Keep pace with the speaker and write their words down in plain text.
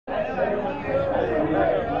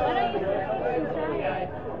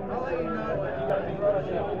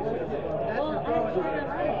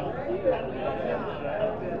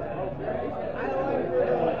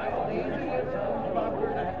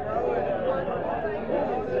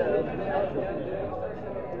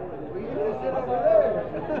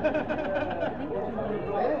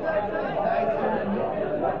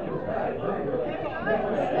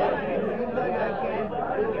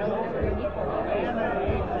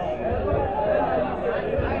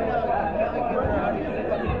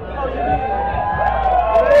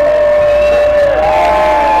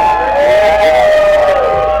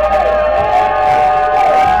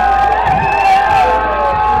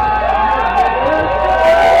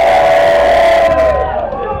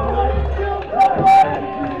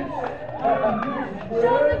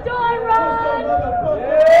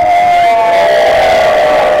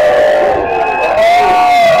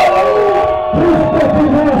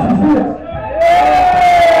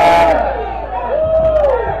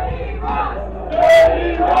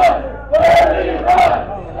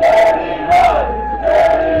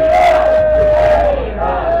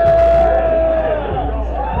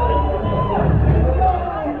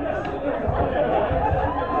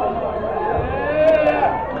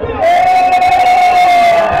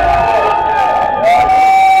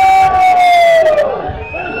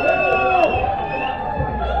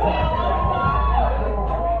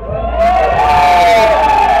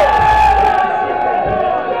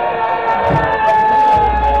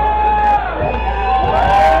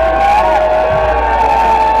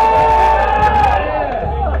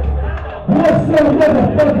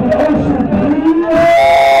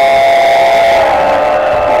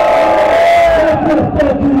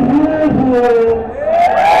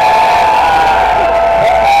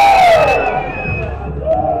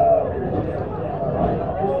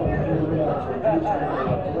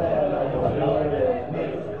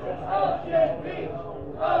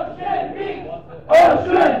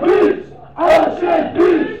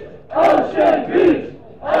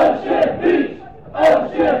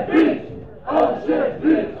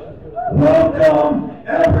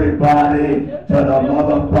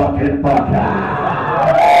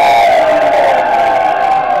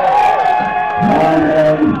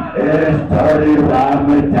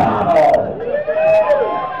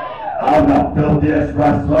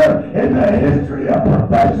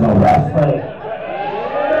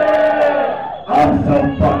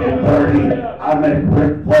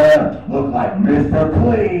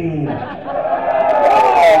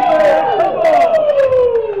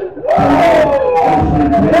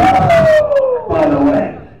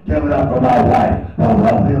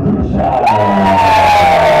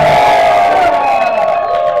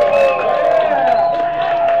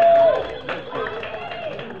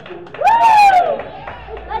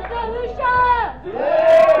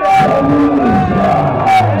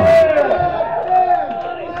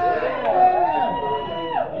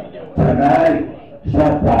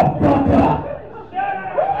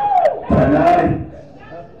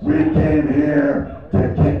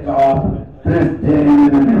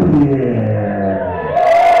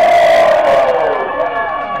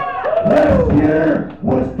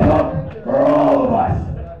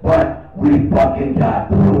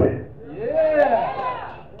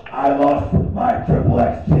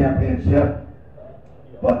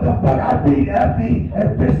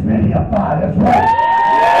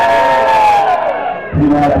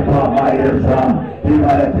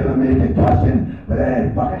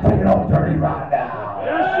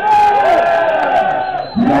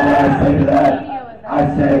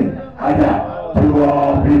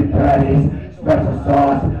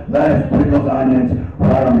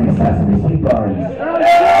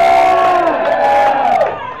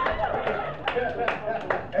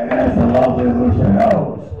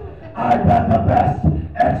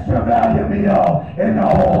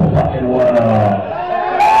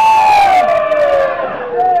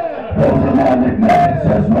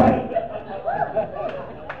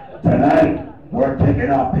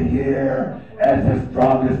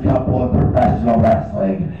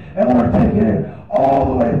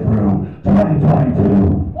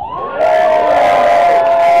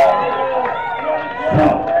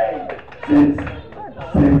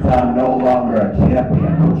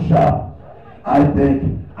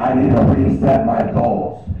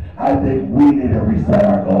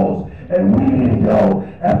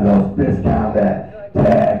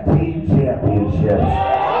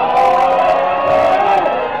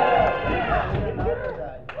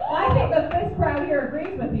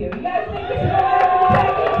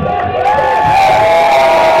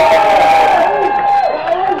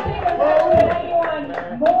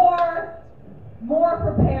more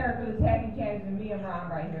prepared for the tag team champions than me and Ron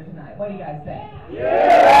right here tonight. What do you guys think?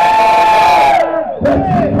 Yeah! That's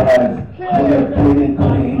because we are king and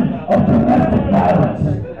queen of domestic violence.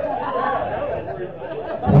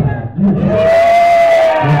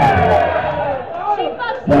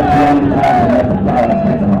 That's the only time domestic violence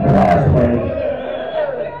gets an applause break.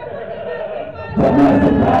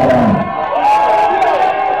 Domestic violence.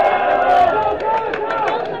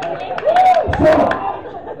 So,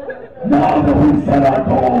 now that we've set our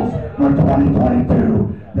goals for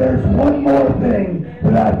 2022, there's one more thing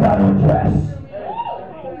that I've got to address.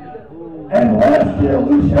 And last year,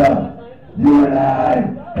 Lucia, you and I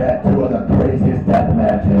had two of the craziest death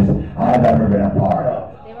matches I've ever been a part of.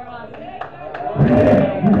 You did.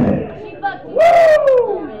 Woo!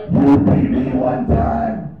 You beat me one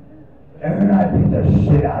time, and then I beat the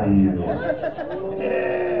shit out of you.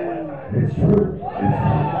 Yeah, it's true. It's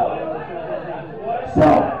true. So,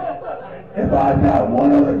 if I've got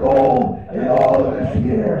one other goal in all of this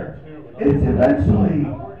year, it's eventually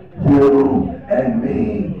you and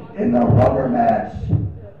me in the rubber match,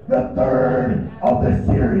 the third of the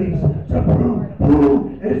series, to prove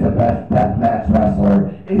who is the best deathmatch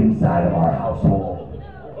wrestler inside of our household.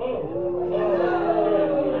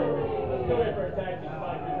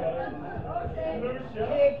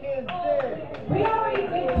 We already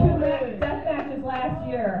did two death matches last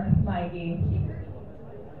year, Mikey.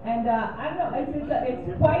 And I don't know,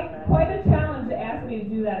 it's quite a challenge to ask me to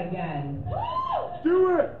do that again.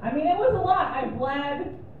 Do it! I mean, it was a lot. I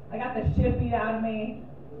bled. I got the shit beat out of me.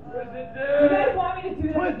 You guys want me to do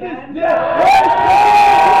that again?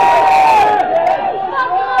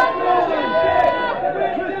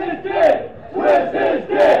 Twist his dick! Twist his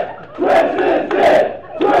dick! Twist his dick!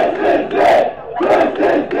 Twist his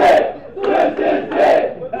dick! Twist his dick!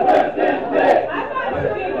 Twist his dick! I'm not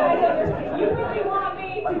sure you guys understand. You really want me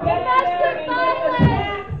to get in there and get the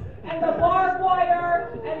snacks and the barbed wire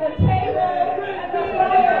and the table and the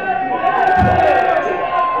fire and the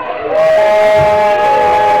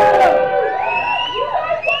You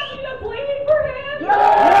guys want me to bleed for him?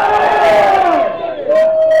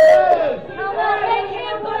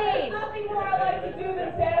 There's nothing more I like to do than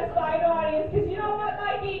satisfy an audience, because you know what,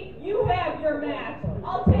 Mikey? You have your match.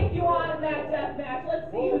 I'll take you on in that death match. Let's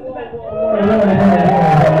see who's the best.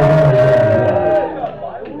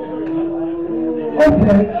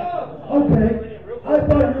 Okay. I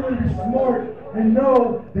thought you were smart and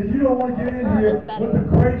know that you don't want to get in here with the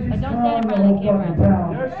craziest clown in the whole fucking town.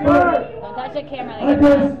 But Don't touch the camera. I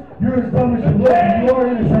guess you're as dumb as you look, and you are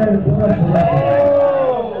inside of professional wrestling.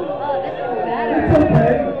 It's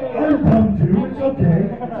okay. I'm dumb too. It's okay.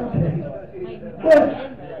 But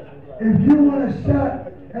if you want a shot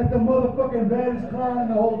at the motherfucking baddest clown in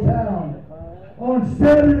the whole town, on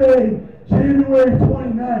Saturday, January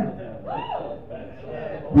 29th,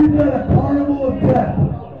 we've got a carnival of death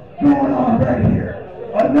going on right here.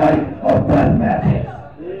 A night of death matches.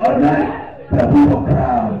 A night that we will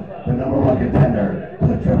crown the #1 contender to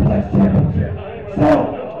the Triple X Championship. So,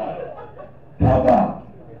 how about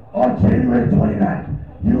on January 29th,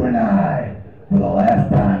 you and I, for the last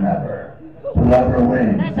time ever, whoever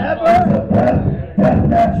wins is the best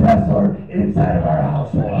deathmatch wrestler inside of our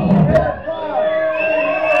household.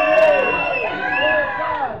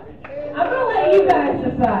 I'm going to let you guys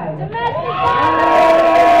decide.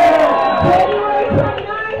 January 29th?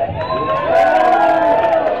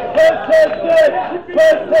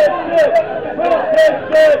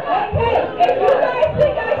 Okay, if you guys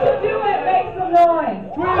think I should do it, make some noise.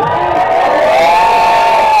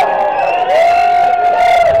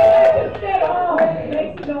 Stay home.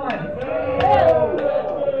 Make some noise.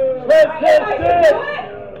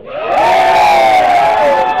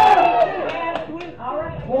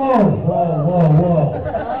 Whoa.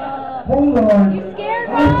 Hold on. You scared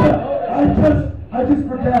me? I just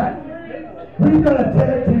forgot. We've got a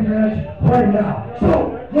tag team match right now. So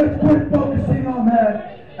let's quit focusing on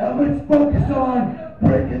that and let's focus on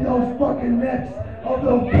breaking those fucking necks of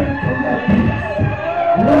those pencil neck beats.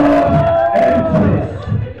 Love and twist.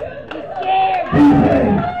 DJ,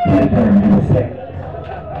 play their music.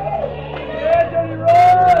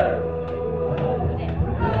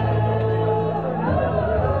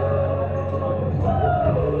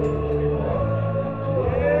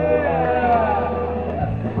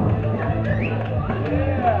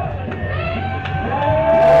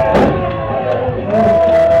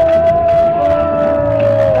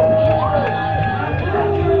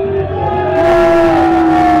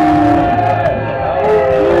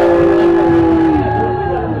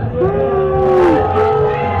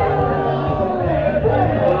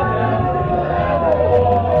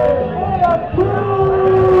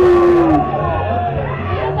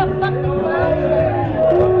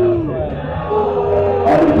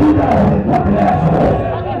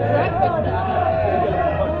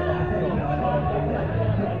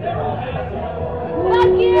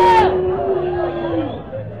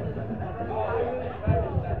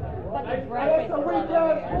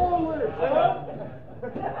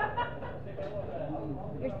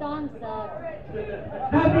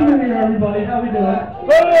 Happy New Year, everybody. How we doing?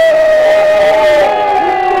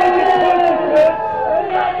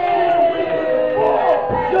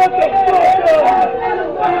 Shut the fuck up!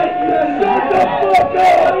 Shut the fuck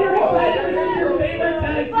up! You're excited to see your favorite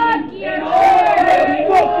tag team. Fuck you!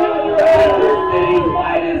 Fuck you in your ass! Your city's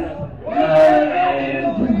finest.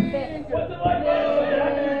 What's it like?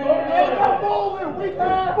 We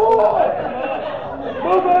got boys!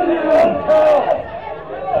 Move out of your hotel!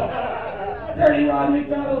 Dirty Ron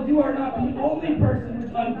McDonald, you are not the only person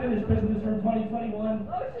with unfinished business from 2021.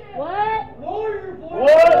 What? What?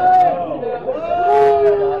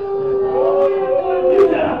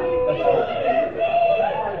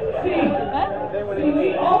 See, we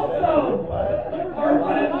also are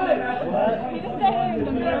running the matches for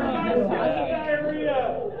 2021.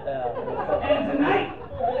 And tonight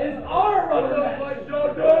is our rubber match.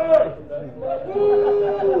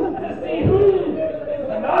 To see who is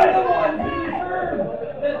the one who deserves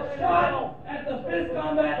the shot at the Fist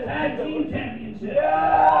Combat Tag Team Championship.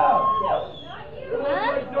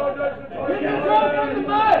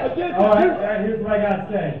 Alright, here's what I gotta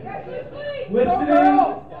say. Listening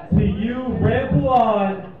to you ramble on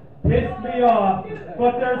pissed me off,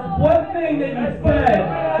 but there's one thing that you said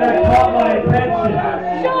that caught my attention.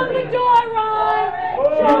 Show him the door, Ron! You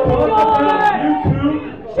Show him the talked about door! YouTube.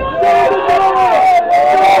 Show him the door!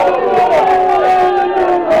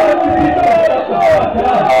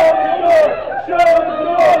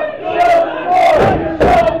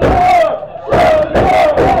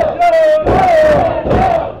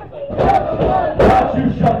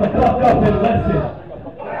 Shut the fuck up and listen.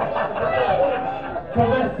 So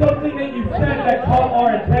there's something that you said that caught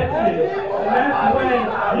our attention, and that's when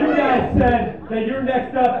you guys said that you're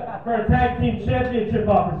next up for a tag team championship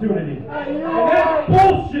opportunity. And that's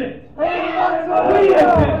bullshit. We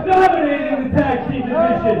have been dominating the tag team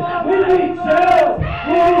division. We beat Shells,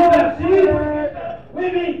 we beat FCs, we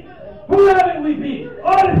beat, who haven't we beat?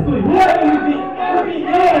 Honestly, who haven't we beat? We beat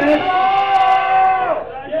your ass.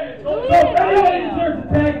 So if anybody deserves a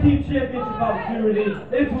tag team championship opportunity,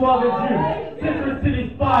 it's Love and Juice, Citrus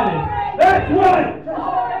City's finest. That's right!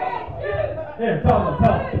 Here, tell them.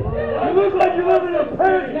 You look like you live in a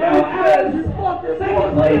parent's Now, as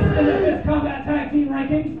second place in the Fist Combat Tag Team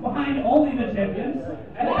rankings, behind only the champions,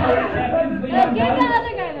 and the current champions, Now give the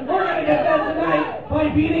other guy the we're going to get that tonight by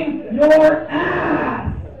beating your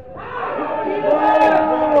ass!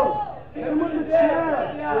 Hit him with the chair!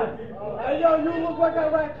 Hey, yo, you look like a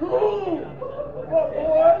raccoon! What,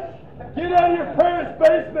 boy? Get out of your parents'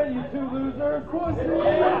 basement, you two losers!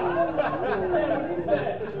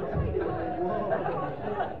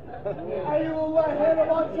 Hey, you look like Hannah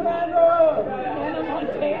Montana! Hannah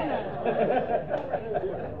Montana.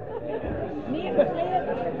 Me and Flip.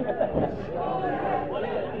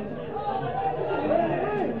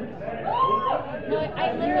 No, I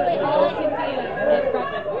literally, all I can see is breakfast club.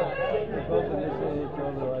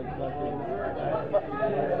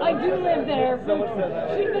 I do live there.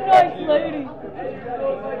 She's a nice lady.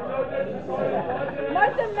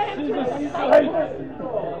 Not to mention. She's a sight!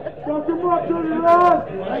 Fuck him up to the run!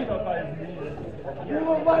 You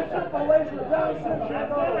look like Triple H with Down syndrome.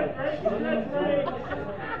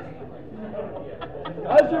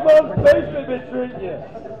 How's your mom's basement been treating you?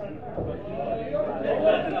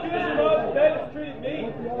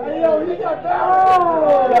 Hey, yo, he got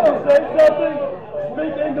down! Say something?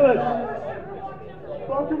 Speak English!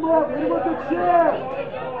 Fuck him up! Hit him with the chair!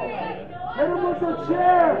 Hit him with the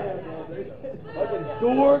chair! Fucking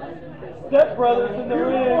dork! Stepbrothers in the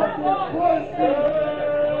ring!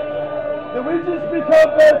 Did we just become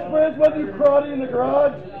best friends when you karate in the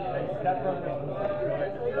garage?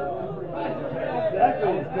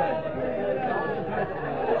 Exactly.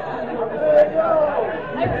 There you go!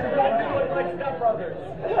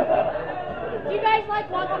 Do you guys like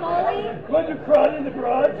guacamole? When you karate in the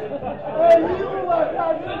garage? Hey, you look like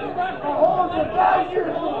a hole in the basket,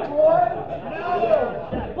 boy!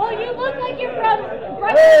 Well, you look like you're from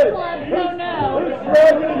Breakfast Club, so no. Who's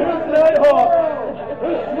swagging? Who's Nighthawk?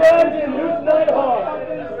 Who's swagging? Who's Nighthawk?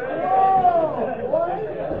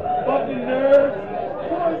 Fucking nerds!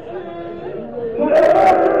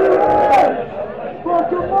 Nerds! Fuck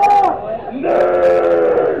them up!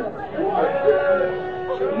 Nerds!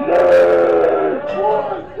 Nerds!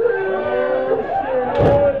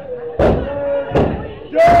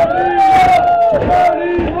 Dirty rock!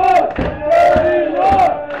 Dirty rock! Dirty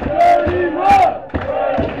rock! Dirty rock!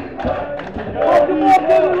 Fuck them up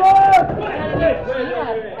to the rock!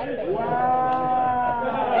 Wow!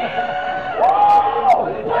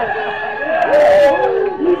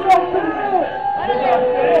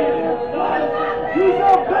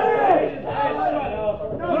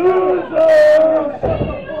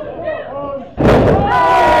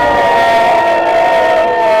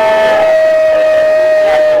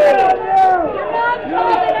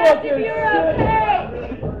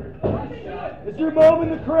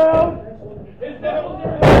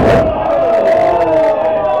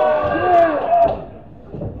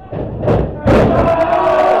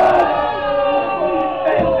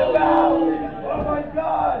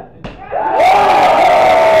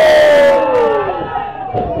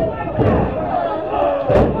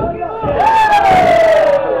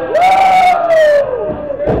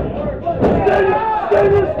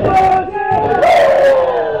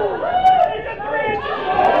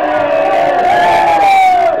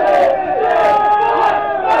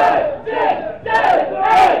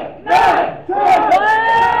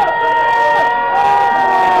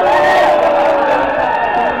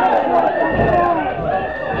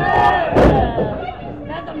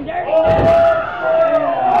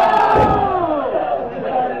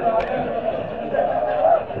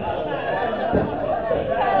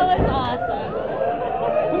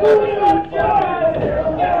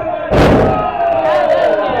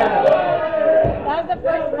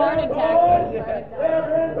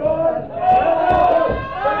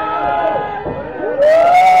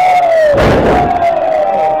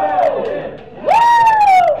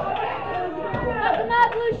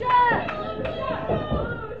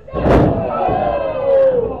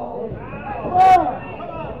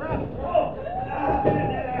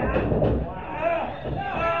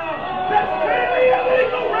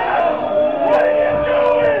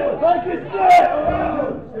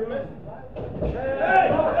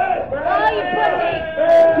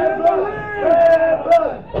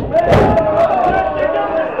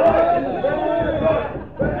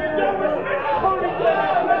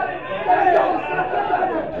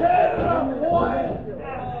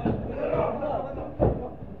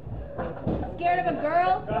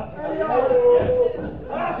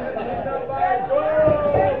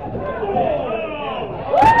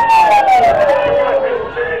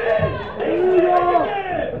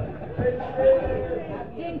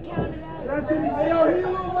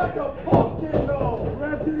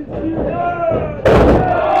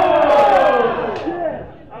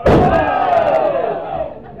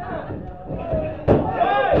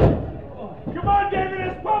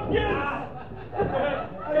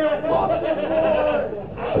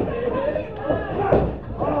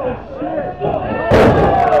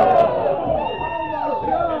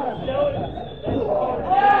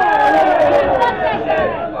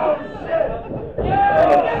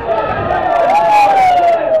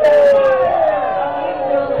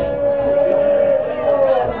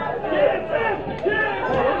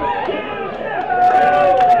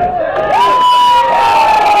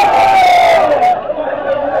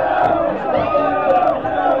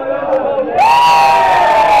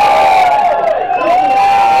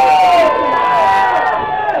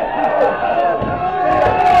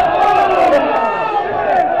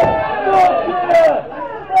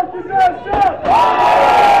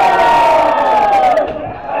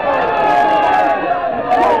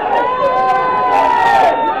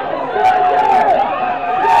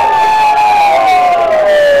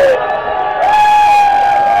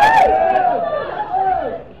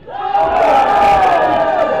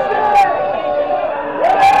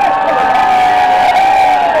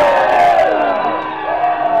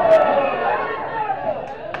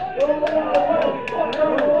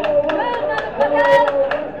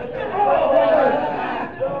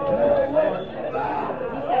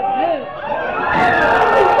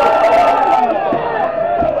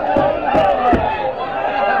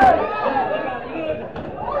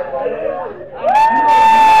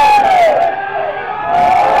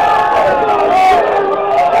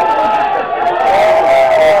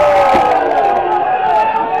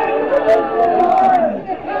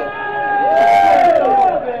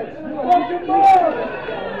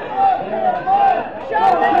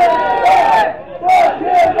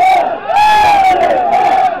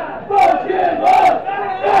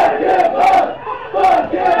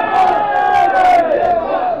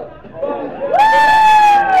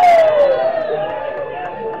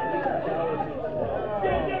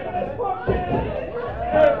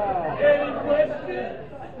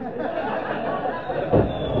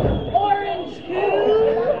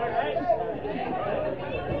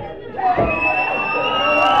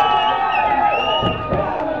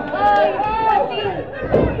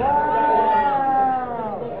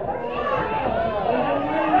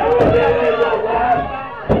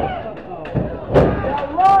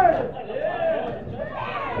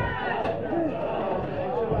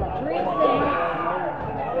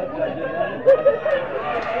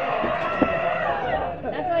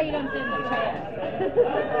 That's why you don't sit in the chair. There's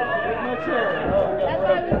no chair. That's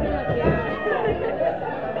why we sit up here.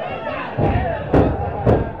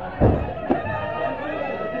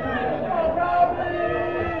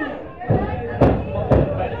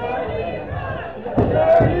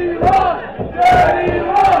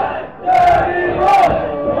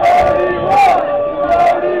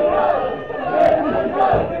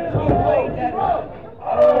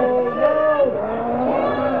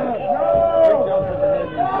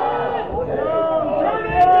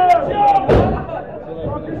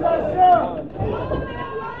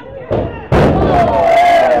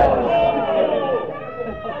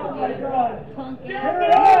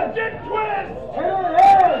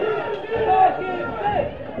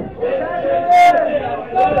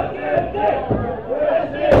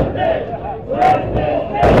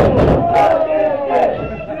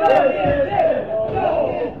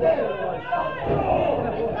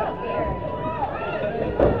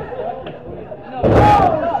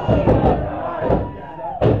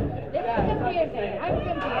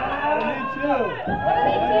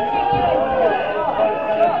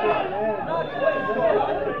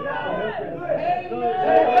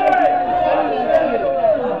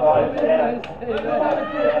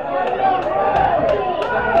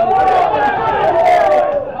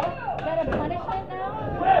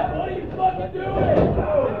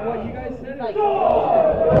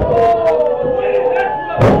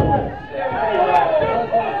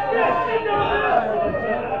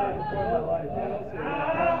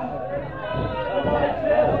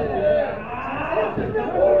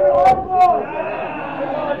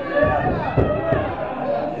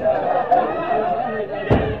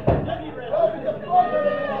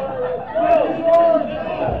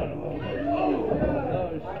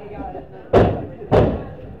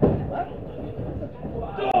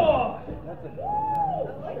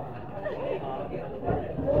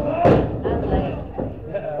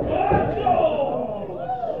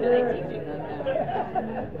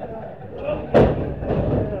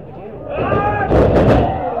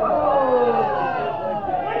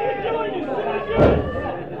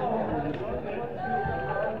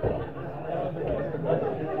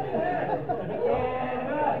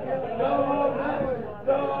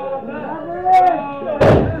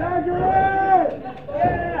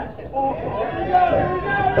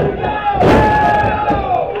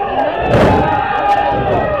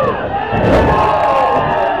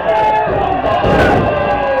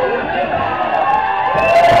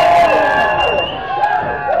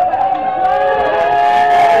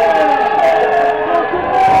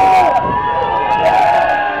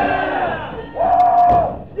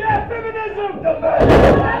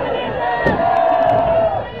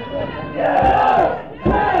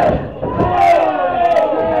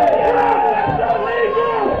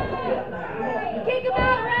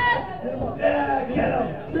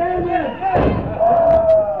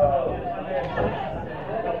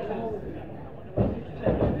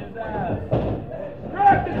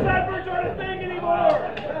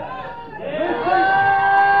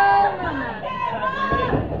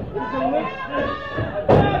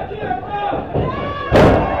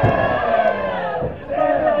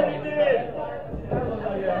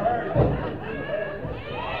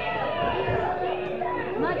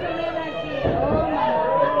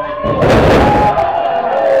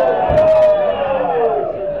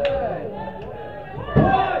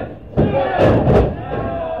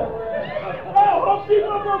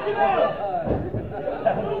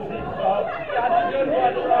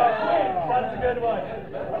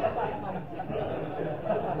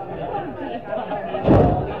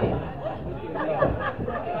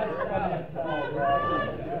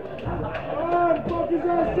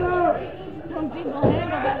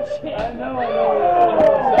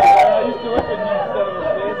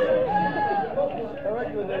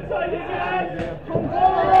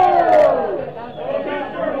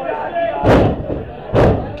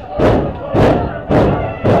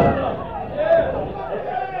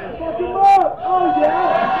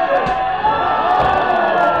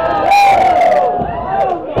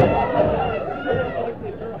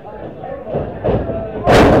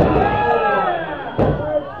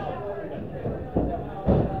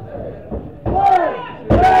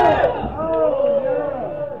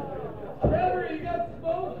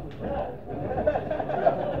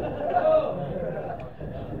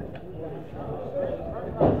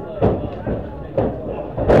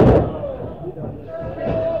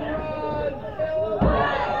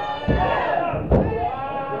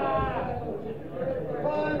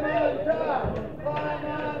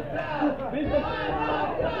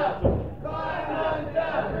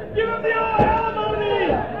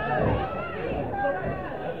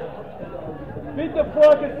 for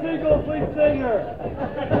like a singles lead singer.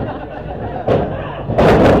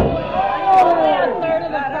 Only a third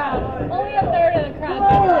of the crowd. Only a third of the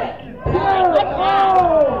crowd.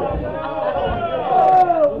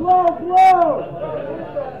 Blow!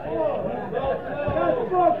 That's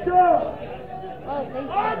fucked up! Oh, thank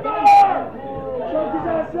Choke his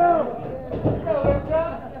ass out!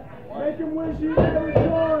 Make him wish you never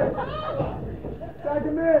joined! Tag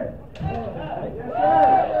him in! Yes, sir!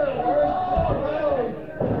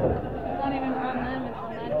 It's not even from them, it's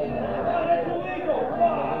from that dude.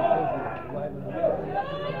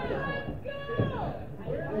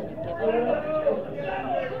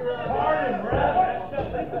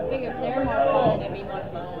 I think if they're more fun, it'd be more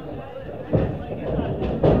fun.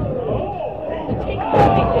 I think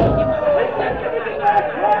it'd be like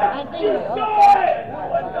more like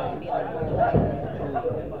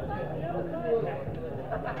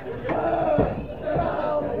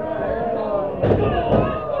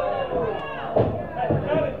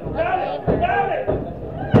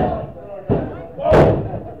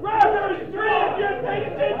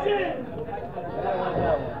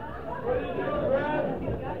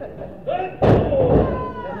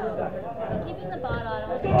keeping the bot on.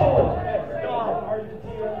 What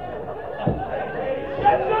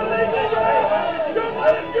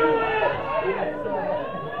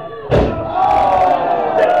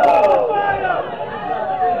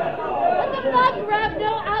the fuck, Rev?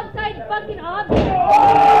 No outside fucking object.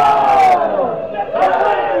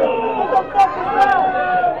 What the fuck is that?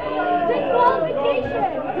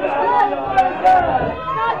 Disqualification.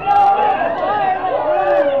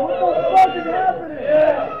 What the fuck is happening?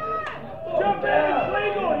 Jump in, it's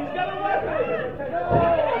legal, he's got a weapon!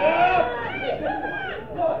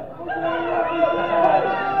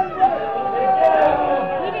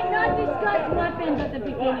 We did not discuss weapons at the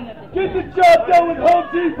beginning of the Get the job done with Home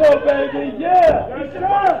Depot, baby! Yeah! You're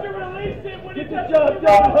supposed to release it when Get it the doesn't job do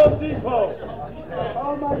done with wrong. Home Depot!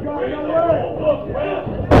 Oh my god, no way! Oh my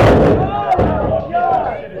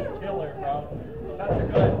god!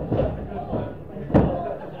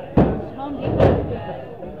 Home Depot.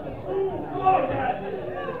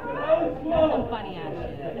 That's some funny ass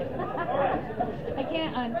shit. I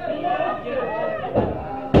can't unsee it.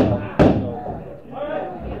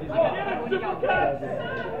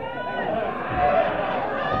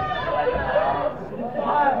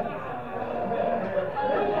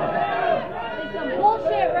 It's some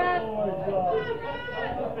bullshit, Rev.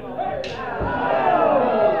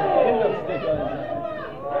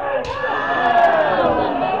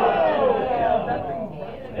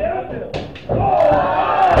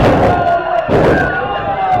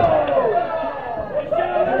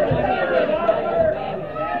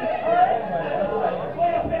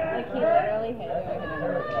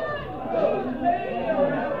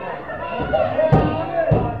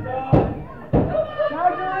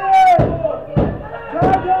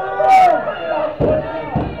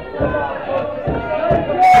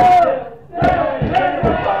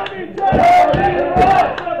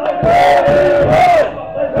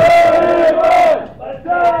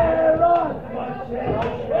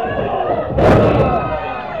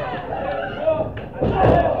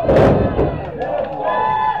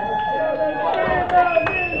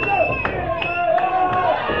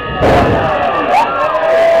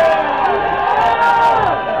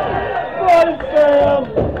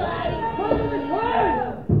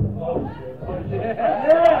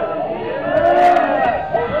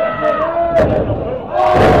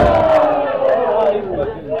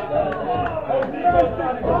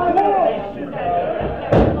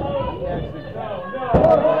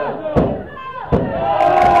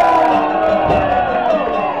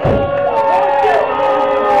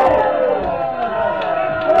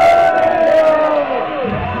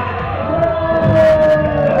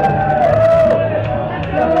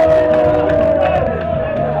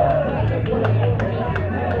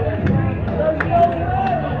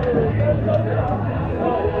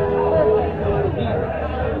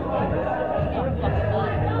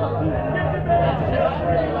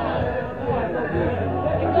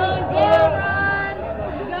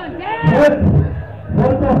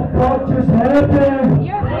 What the fuck just happened?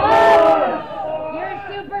 You're fucked. You're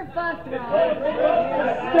super fucked, Ron.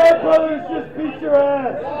 Step Brothers just beat your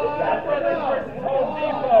ass. Step Brothers versus Home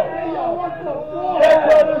Depot. Step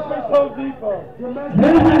Brothers versus Home Depot.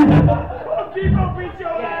 Maybe. Home Depot beat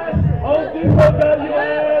your ass. Home Depot got your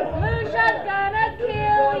ass. Lucia's gonna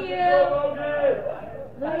kill you.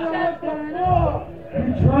 Lucia's gonna. We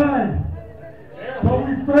tried, but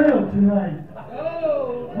we failed tonight.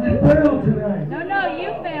 We failed tonight. No, you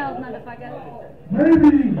failed, motherfucker.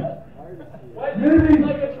 Maybe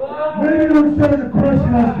those side of the crowd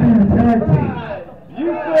watching us being a tag team. You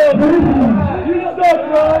suck! You suck,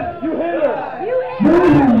 Ron! You hit her!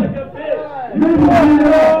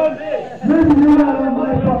 Maybe you're not on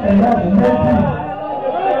my fucking level.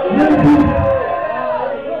 Maybe.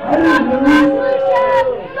 I didn't lose.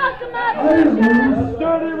 I didn't lose.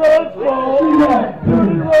 Dirty Rose Ball!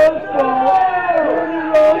 Dirty Rose Ball! Dirty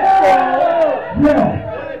Rose Ball! Yeah.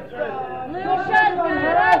 Lucia's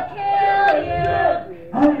gonna kill you!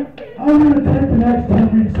 I'm going to take the next 2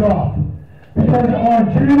 weeks off. Because on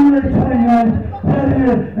January 29th, right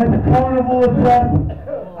here at the Carnival of Death,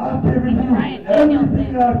 I'm giving you everything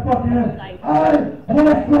that I fucking have. I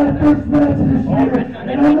lost my first match this year, and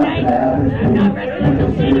I'm not going to have this team because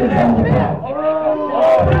this shit is all about.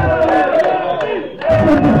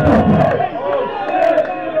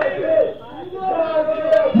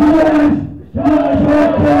 You guys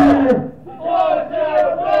right there.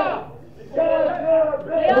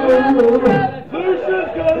 Lucia's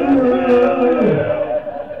gonna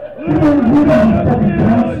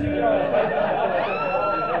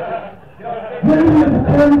Maybe at the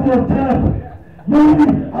Carnival of Death, maybe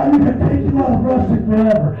I'm going to take you out of wrestling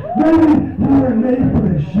forever. Maybe you weren't made for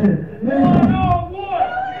this shit. Maybe.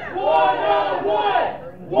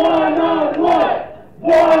 One-on-one!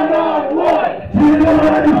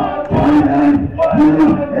 January 29th, you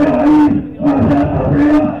and me will have the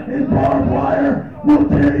ring and barbed wire. We'll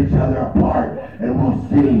tear each other apart, and we'll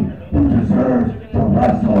see who deserves to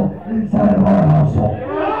wrestle inside of our household.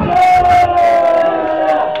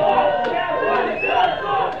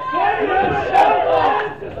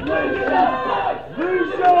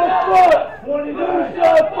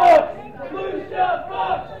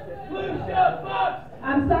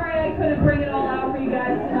 I'm sorry I couldn't bring it all out for you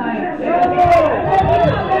guys tonight. I'm going to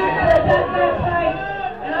come back for a deathmatch night,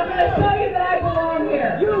 and I'm going to show you that I belong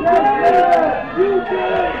here. You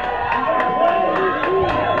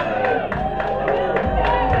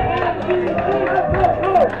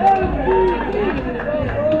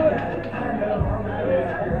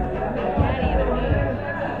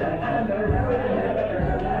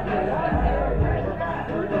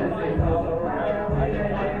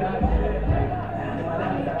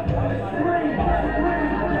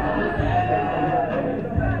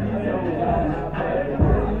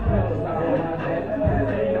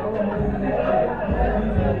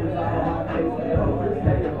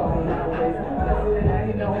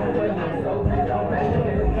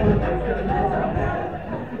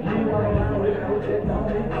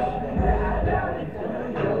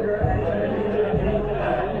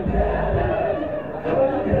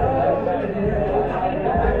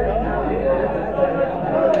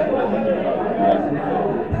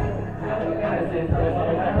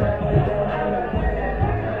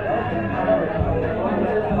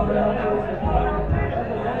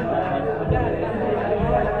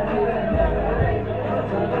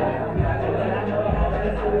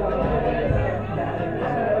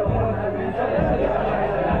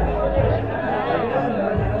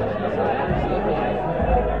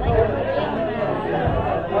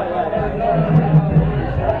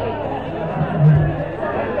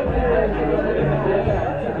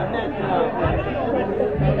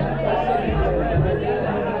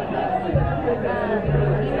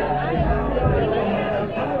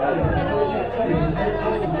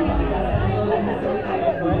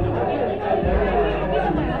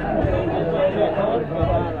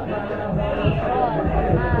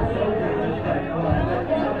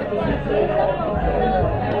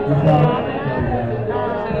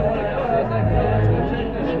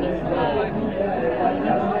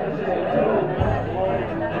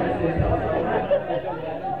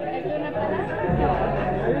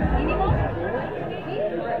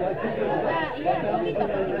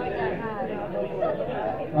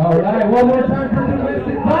All right, one more time for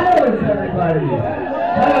domestic violence, everybody.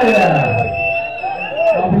 Hell yeah.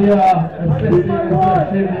 I'll be assisting this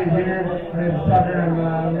activity here. My name's Tucker. I'm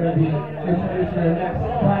going to be introducing our next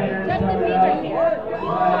fighters coming up.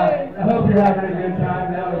 I hope you're having a good time.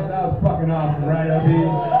 That was fucking awesome, right, OB?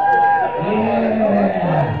 Yeah.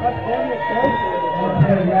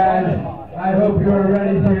 Okay, guys. I hope you're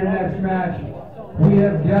ready for your next match. We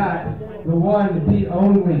have got the one, the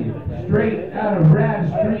only, straight out of Rad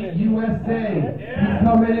Street, USA. He's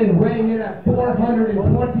coming in, weighing in at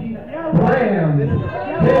 420 grams.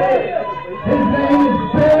 His name is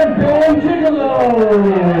Bam Gigolo.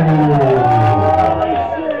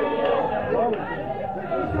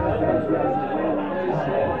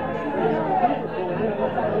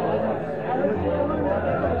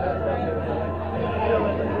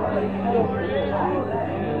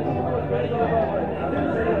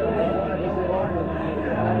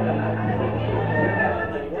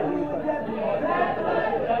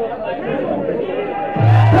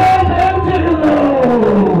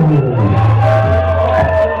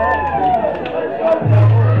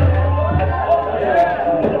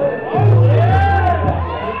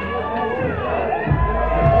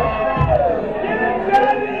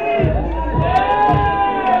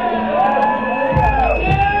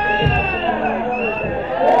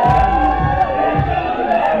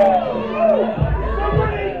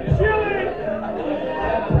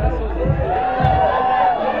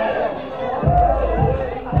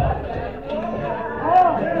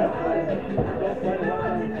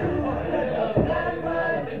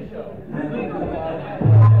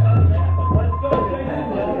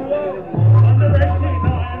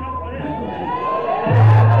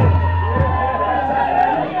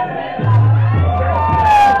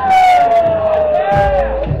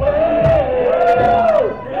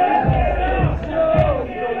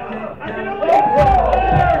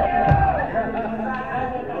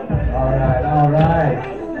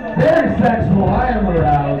 match while I am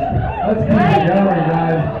aroused. Let's keep it going,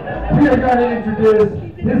 guys. We are going to introduce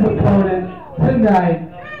his opponent tonight.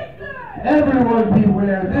 Everyone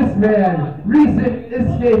beware, this man, recent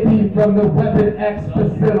escapee from the Weapon X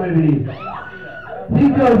facility. He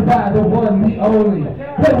goes by the one, the only,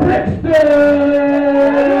 the Rixter!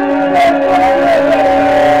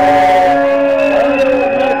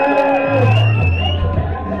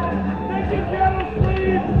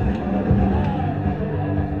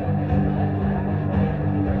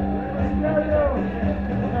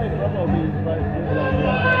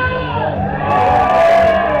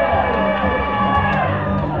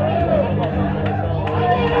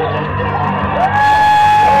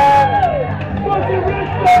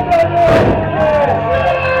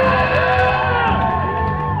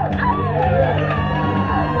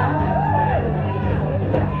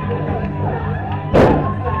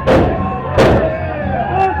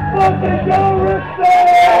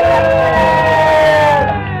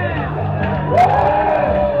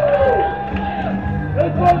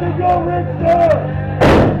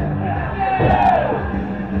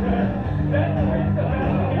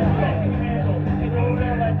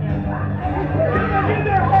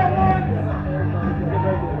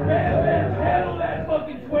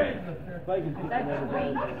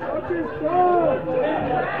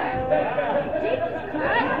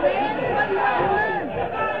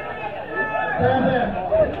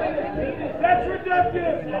 That's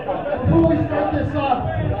reductive! Before we start this off,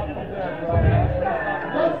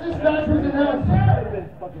 once this match was announced,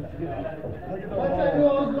 once I knew I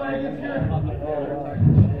was going against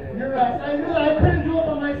your ass, I knew that I couldn't do it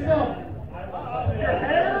by myself.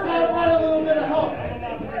 So I brought a little bit of help.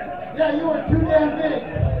 Yeah, you were too damn big.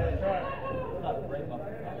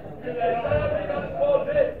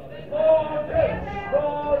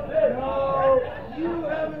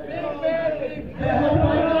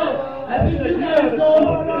 I think you guys know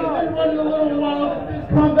we've been running a little while with this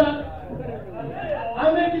combat.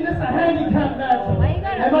 I'm making this a handicap match.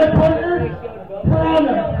 And my partner,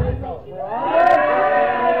 Piranha.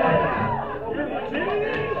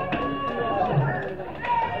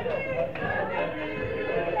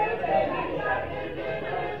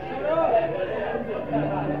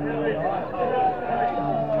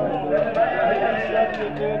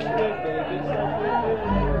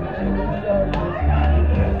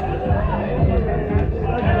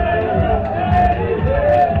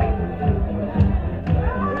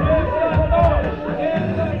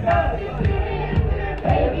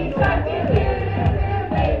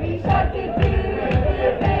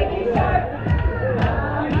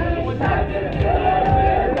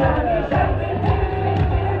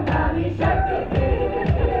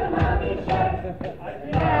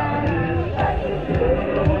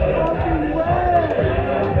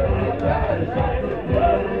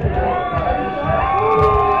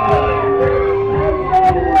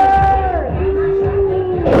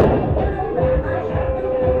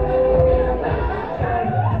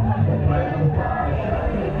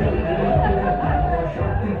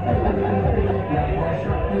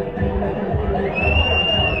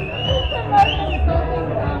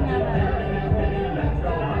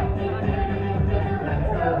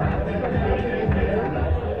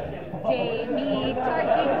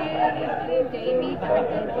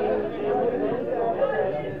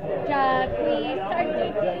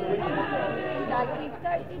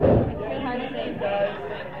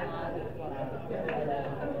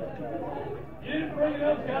 You didn't bring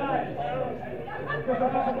those guys.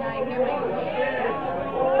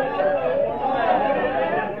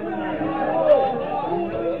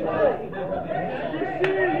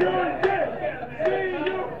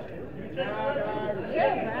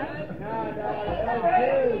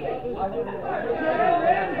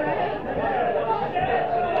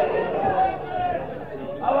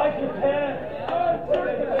 I like your pants.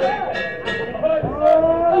 Oh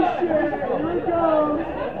shit, here we go.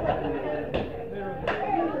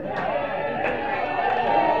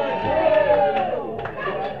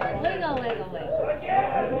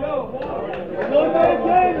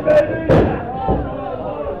 Game, baby!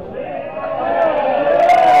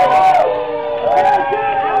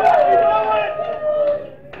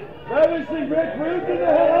 Davidson, Rick Ruth in the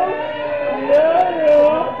house?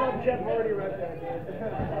 Yeah. Jeff Hardy right there.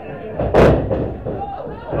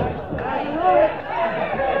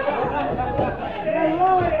 I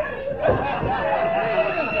love it.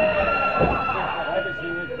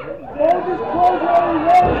 Don't just close all the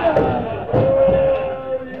roads.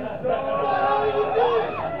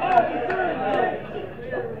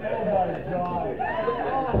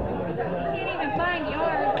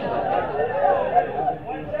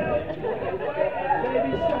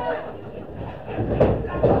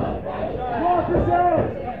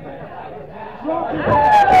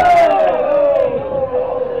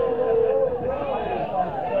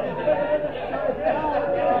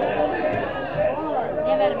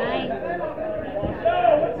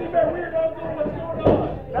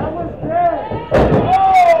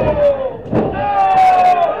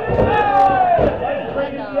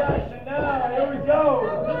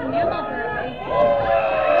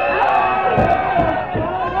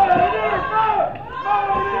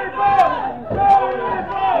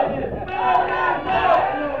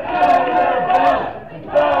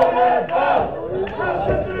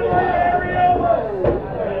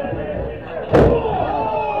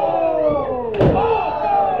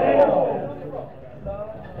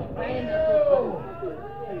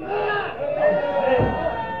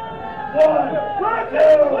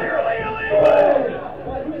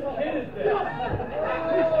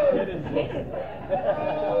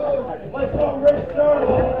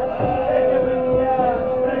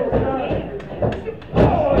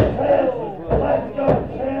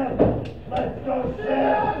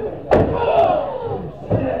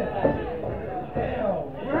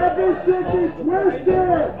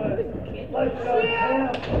 Rixter! Like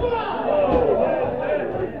champ.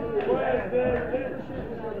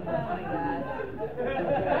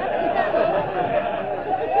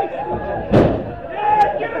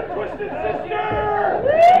 Yeah, get it twisted, sister!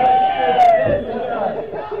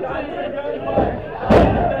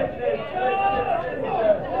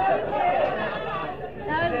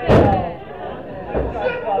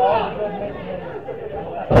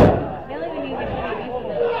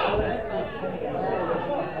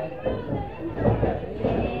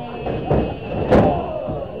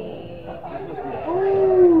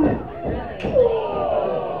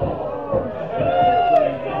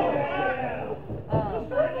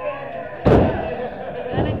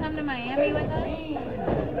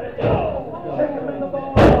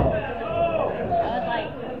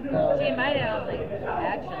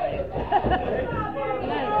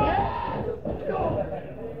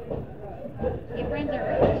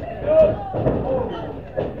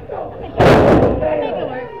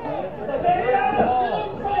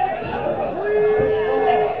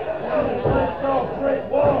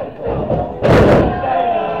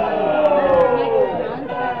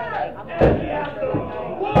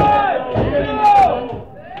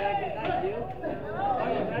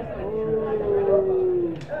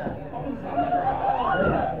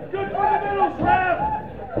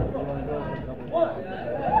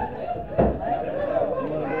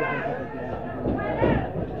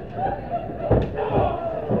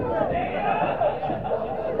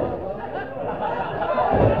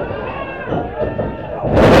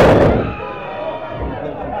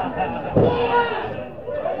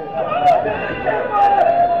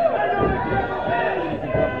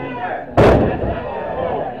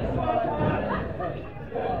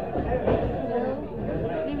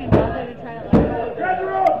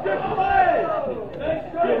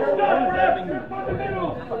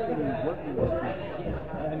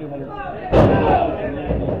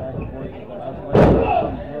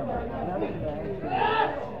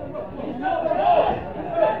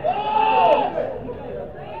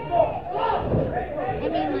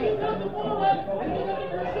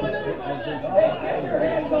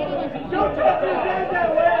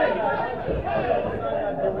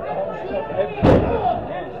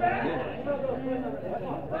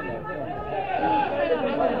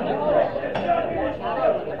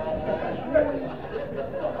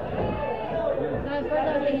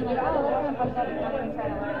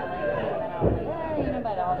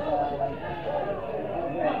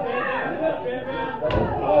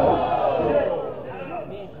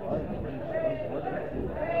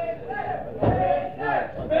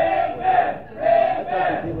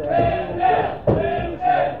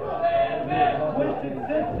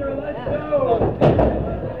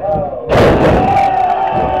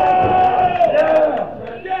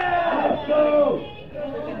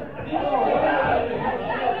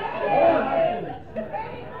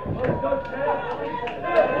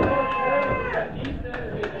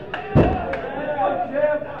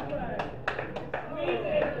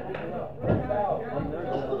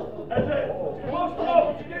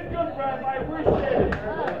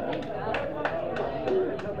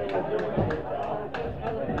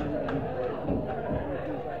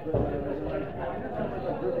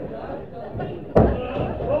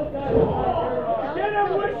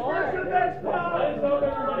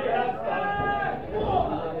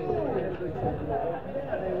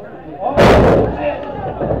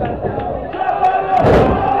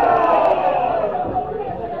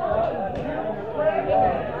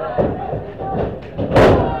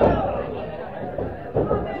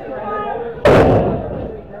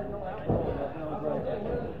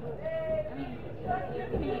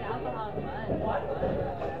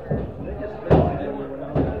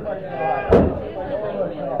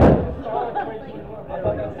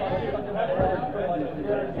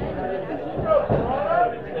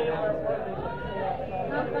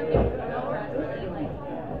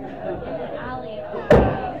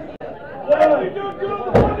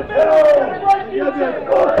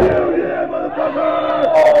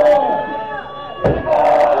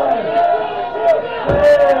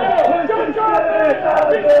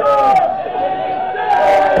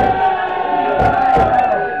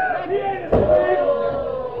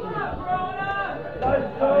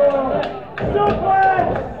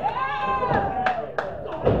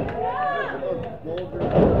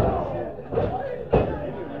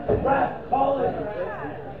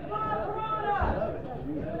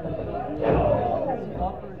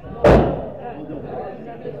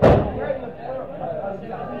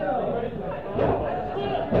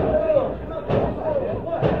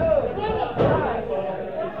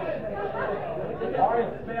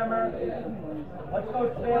 Let's go,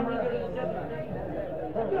 Spammer.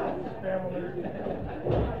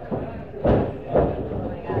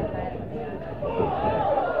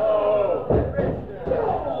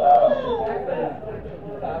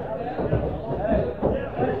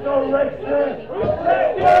 Let's go, Rixter.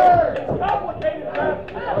 Rixter! Complicated, man.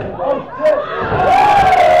 Oh, shit.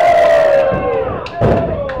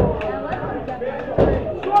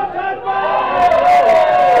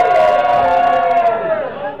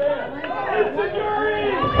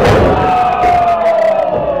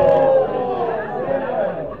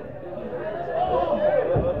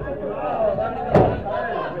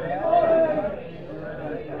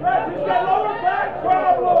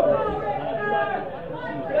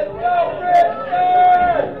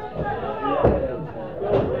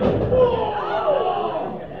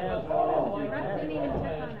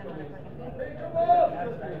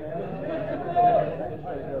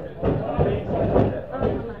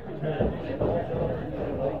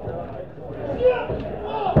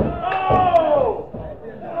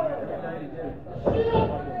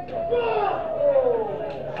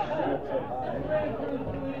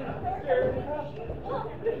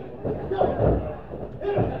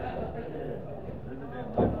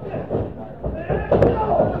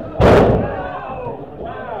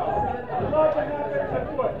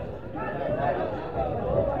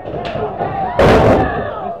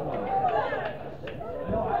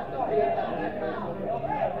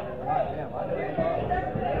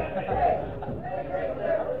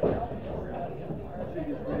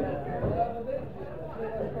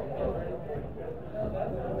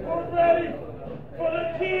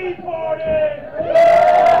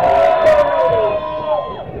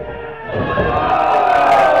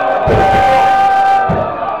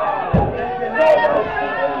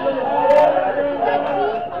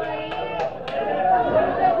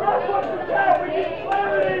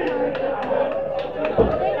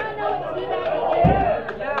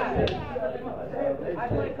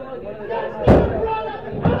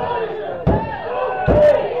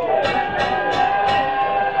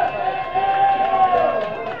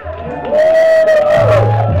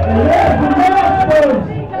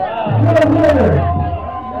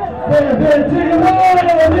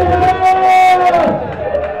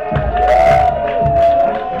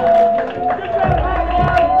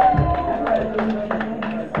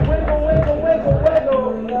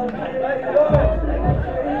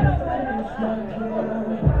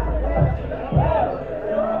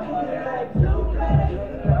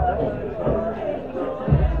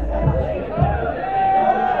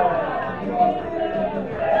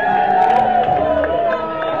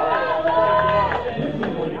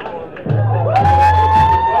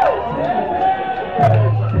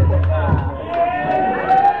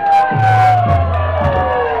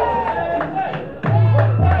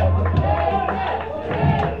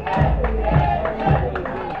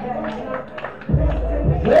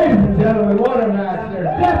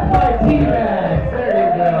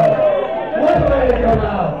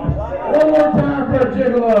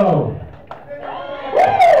 Gigolo.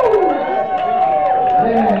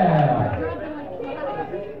 Yeah.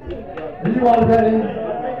 Are you all ready?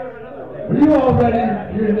 Are you all ready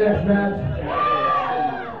for your next match?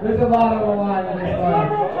 There's a lot on the line in this one.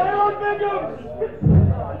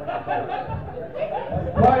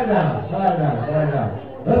 Quiet down.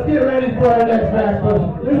 Let's get ready for our next match,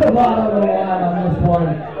 folks. There's a lot on the line on this one.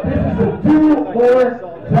 This is a do or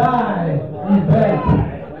die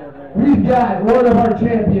event. We've got one of our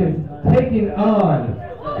champions taking on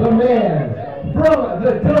the man from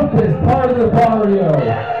the dopest part of the barrio.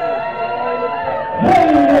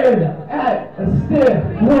 Weighing in at a stiff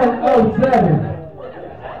 107.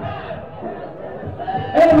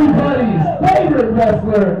 Everybody's favorite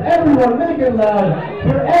wrestler, everyone make it loud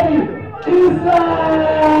for Eddie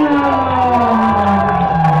Islas!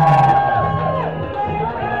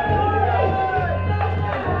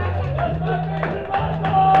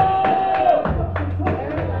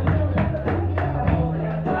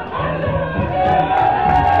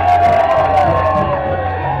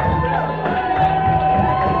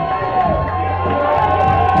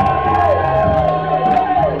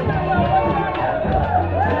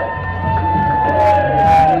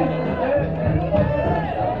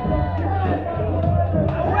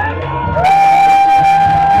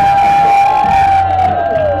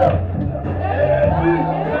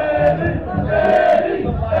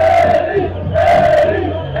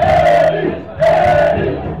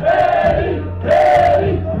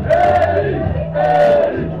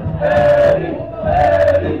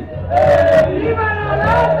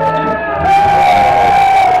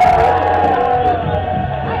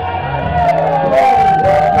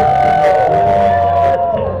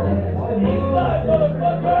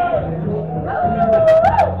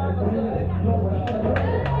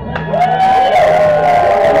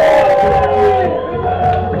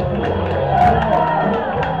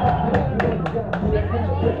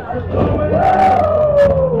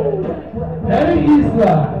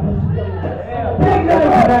 LUCHA. Big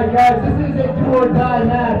night tonight, guys. This is a do or die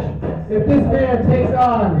match. If this man takes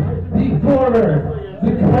on the former,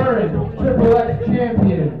 the current Triple X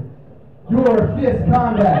champion, your fist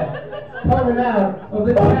combat, coming out of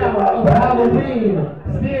the town of Halloween,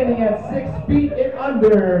 standing at 6 feet and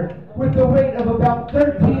under, with the weight of about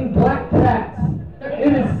 13 black cats.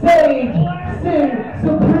 It is Sage Sin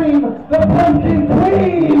Supreme, the Pumpkin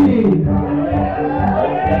Queen!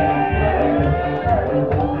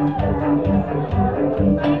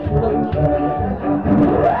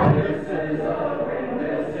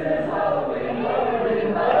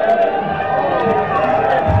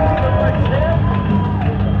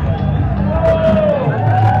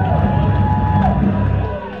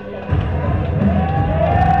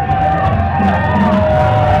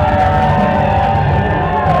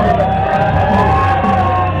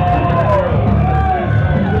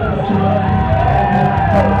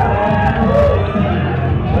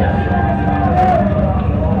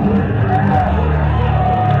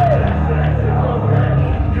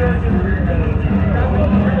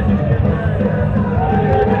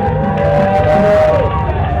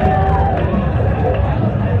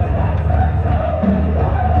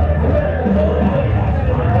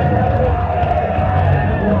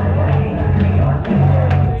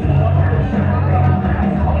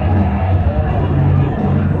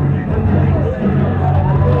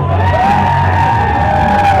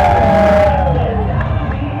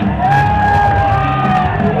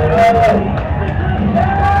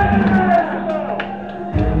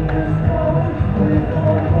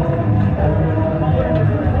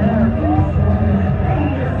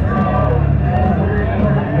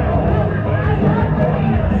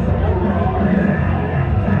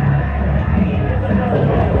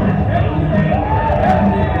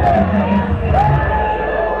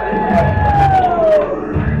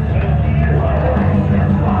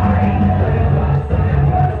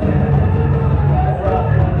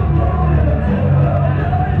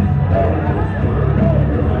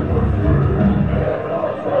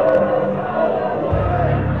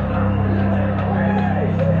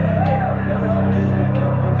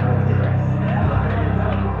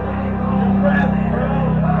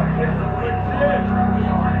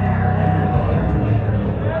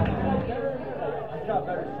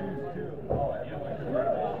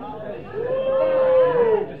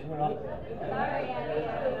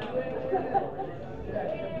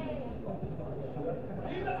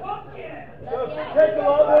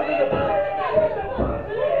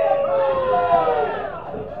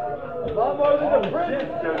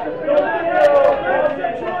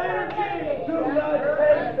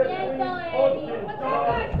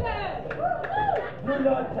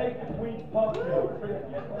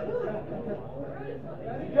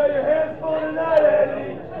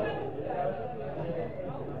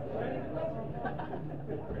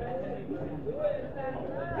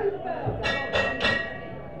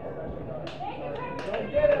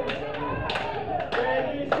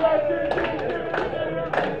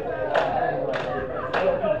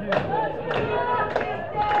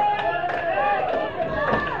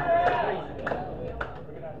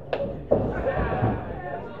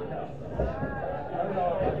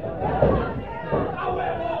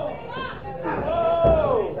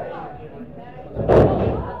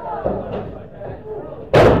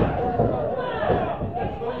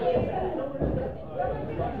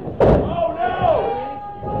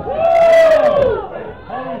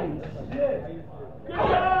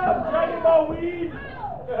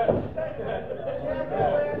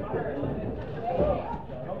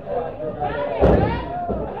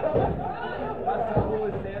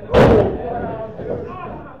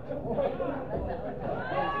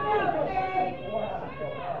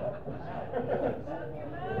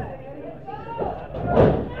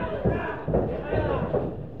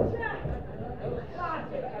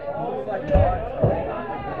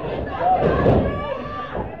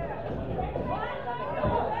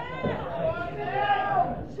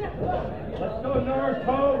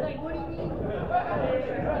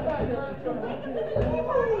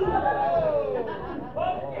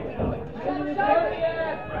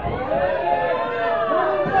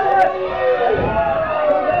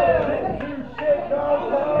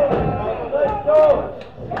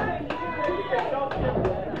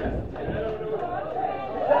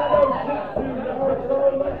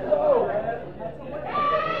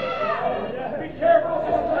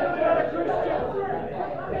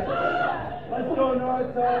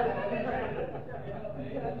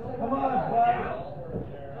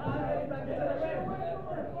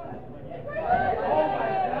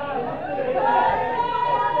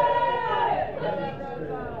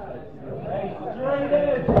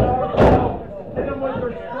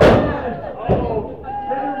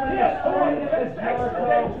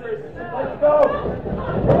 Let's go.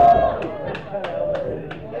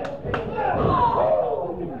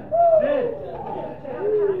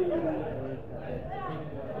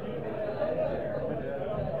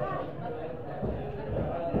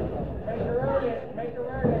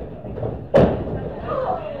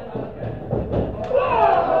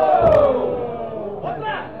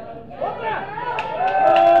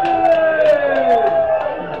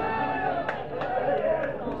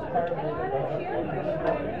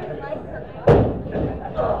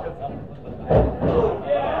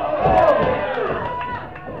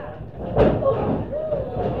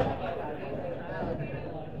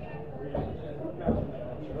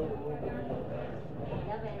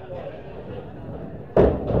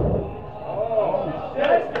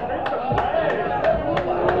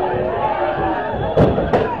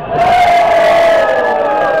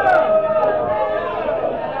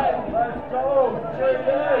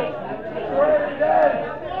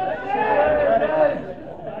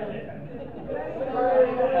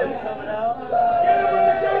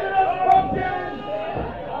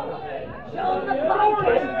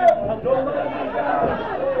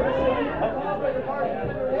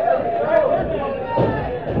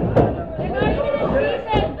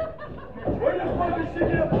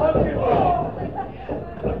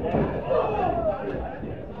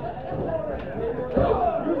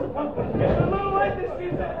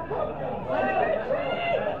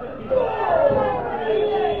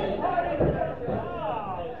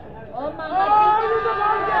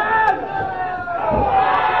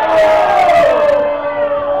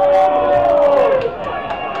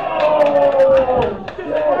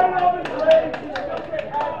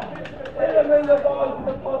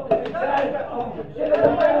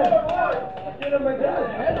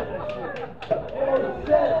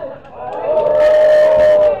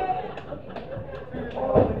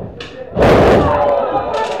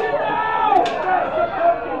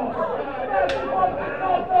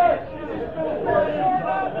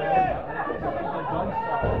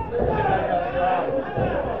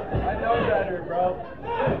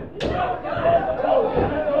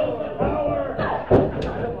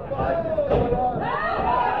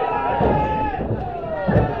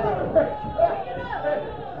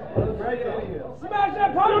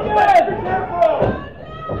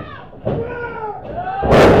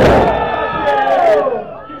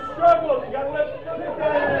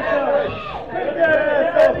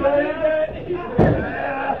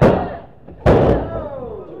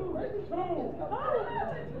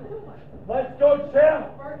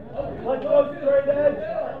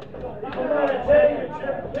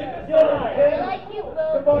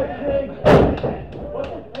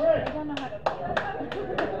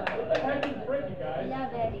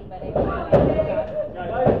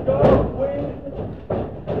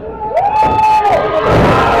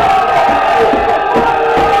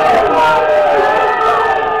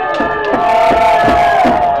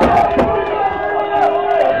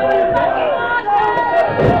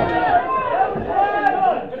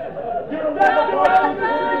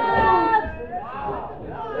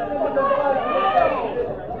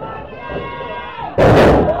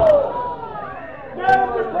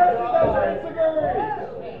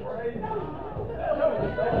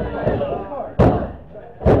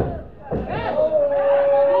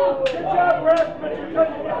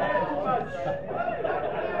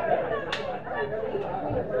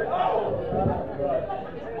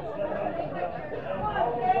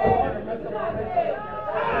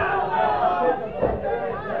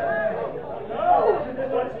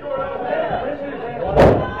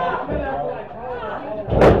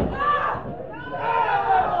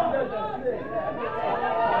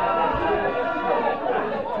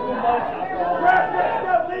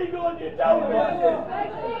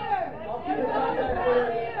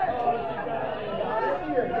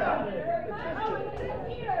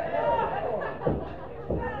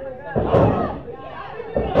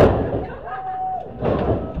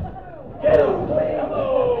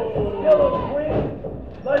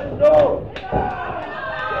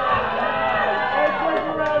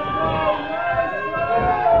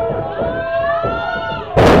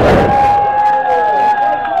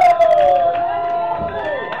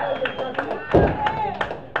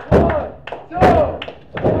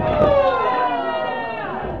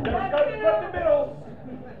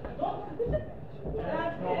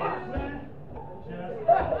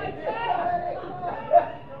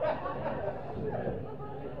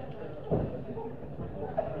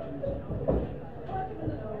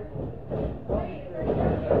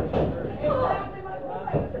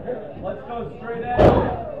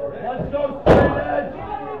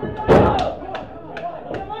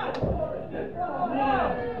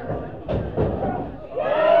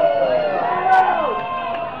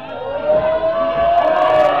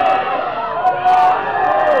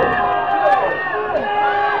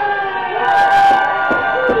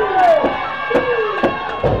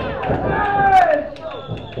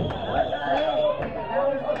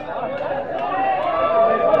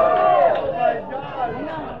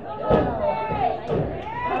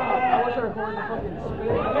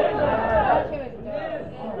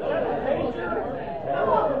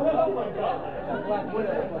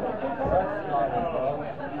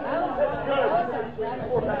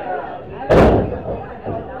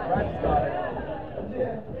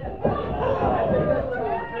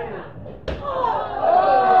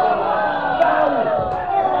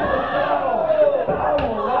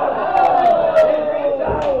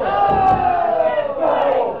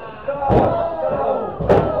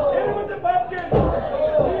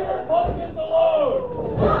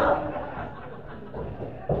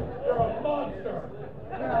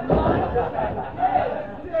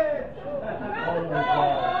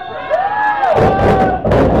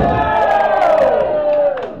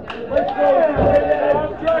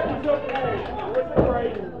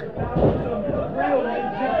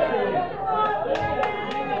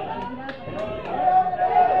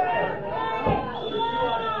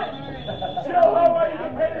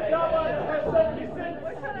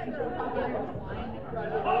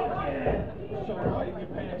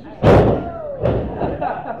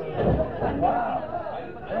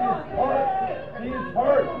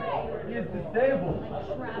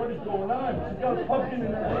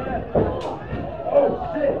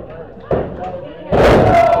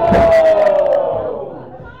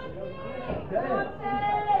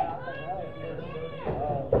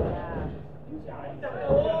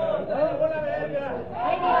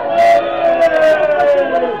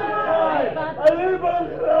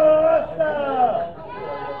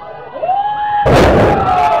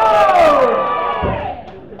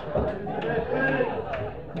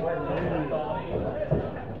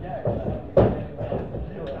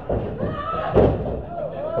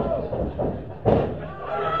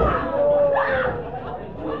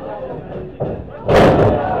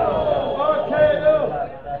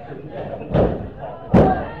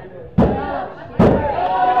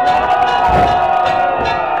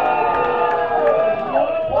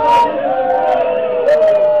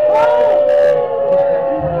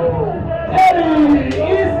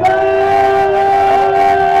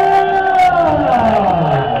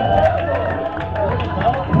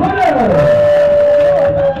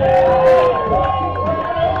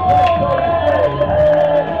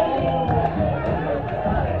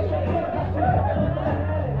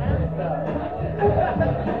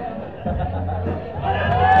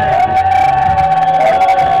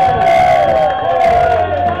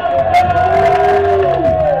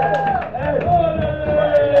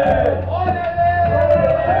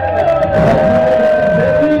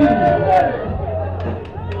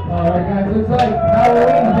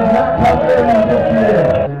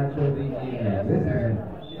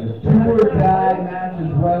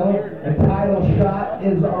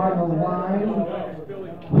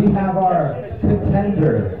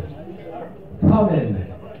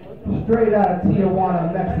 Straight out of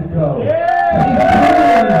Tijuana, Mexico. He's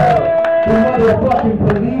the motherfucking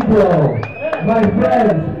peligro. My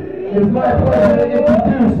friends, it's my pleasure to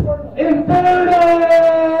introduce Inferno!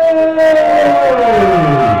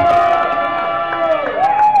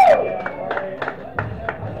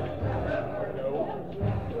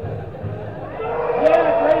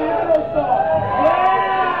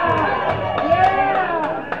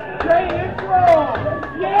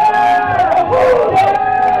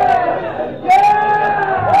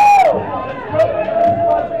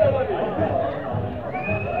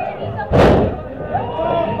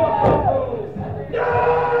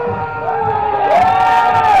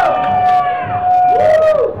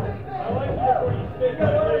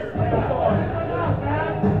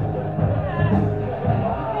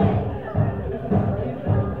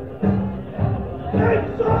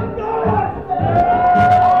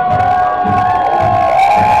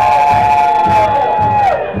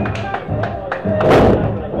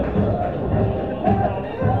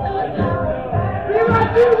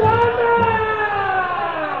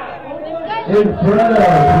 Inferno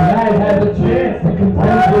tonight has a chance to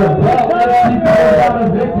contend for a belt. Let's keep on a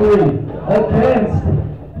victory against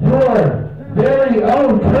your very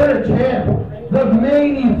own current champ, the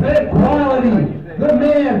main event quality, the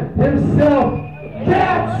man himself,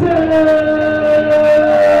 Gatson!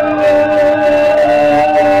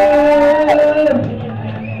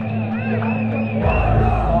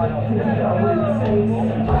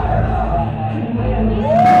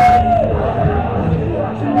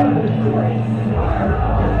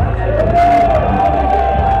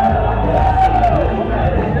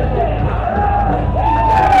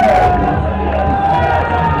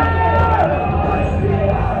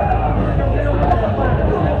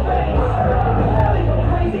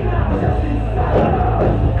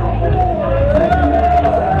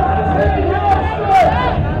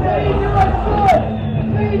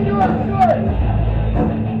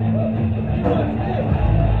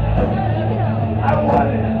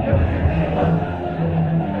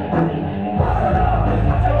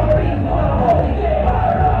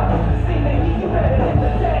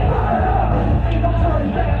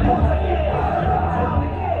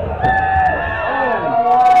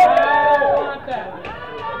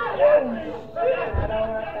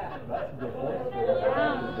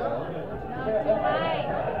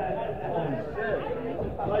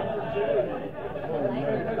 Oh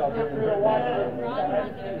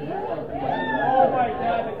my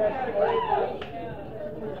God, the guy's great.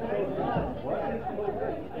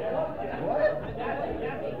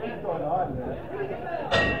 What's going on, man?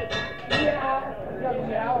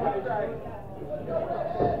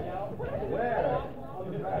 Where?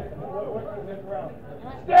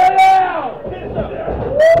 Stay down!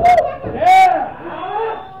 Yeah!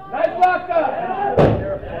 Nice lock up!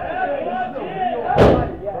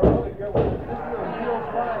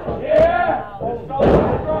 Yeah!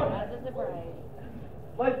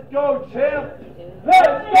 Let's go, champ!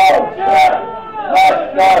 Let's go, champ! Let's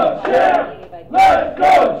go, champ! Let's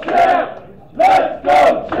go, champ! Let's go,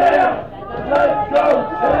 champ! Let's go,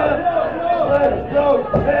 champ! Let's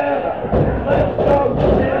go, champ! Let's go,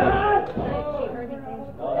 champ!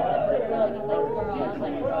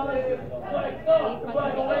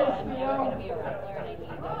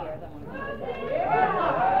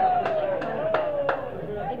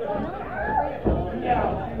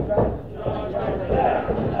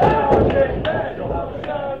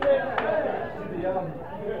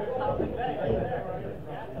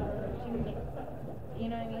 You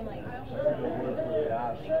know what I mean? Like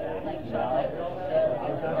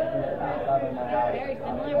very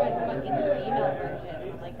similar, but fucking the email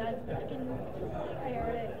version. Like that's fucking. I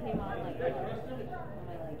heard it came on like.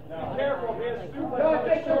 Careful, man. Don't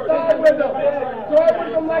take your time with him. Toy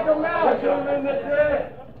with him like a mouse. Kick him in the dick.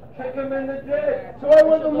 Kick him in the dick. Toy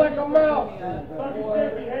with him like a mouse. Fucking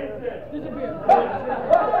Stampy hates it. Disappear.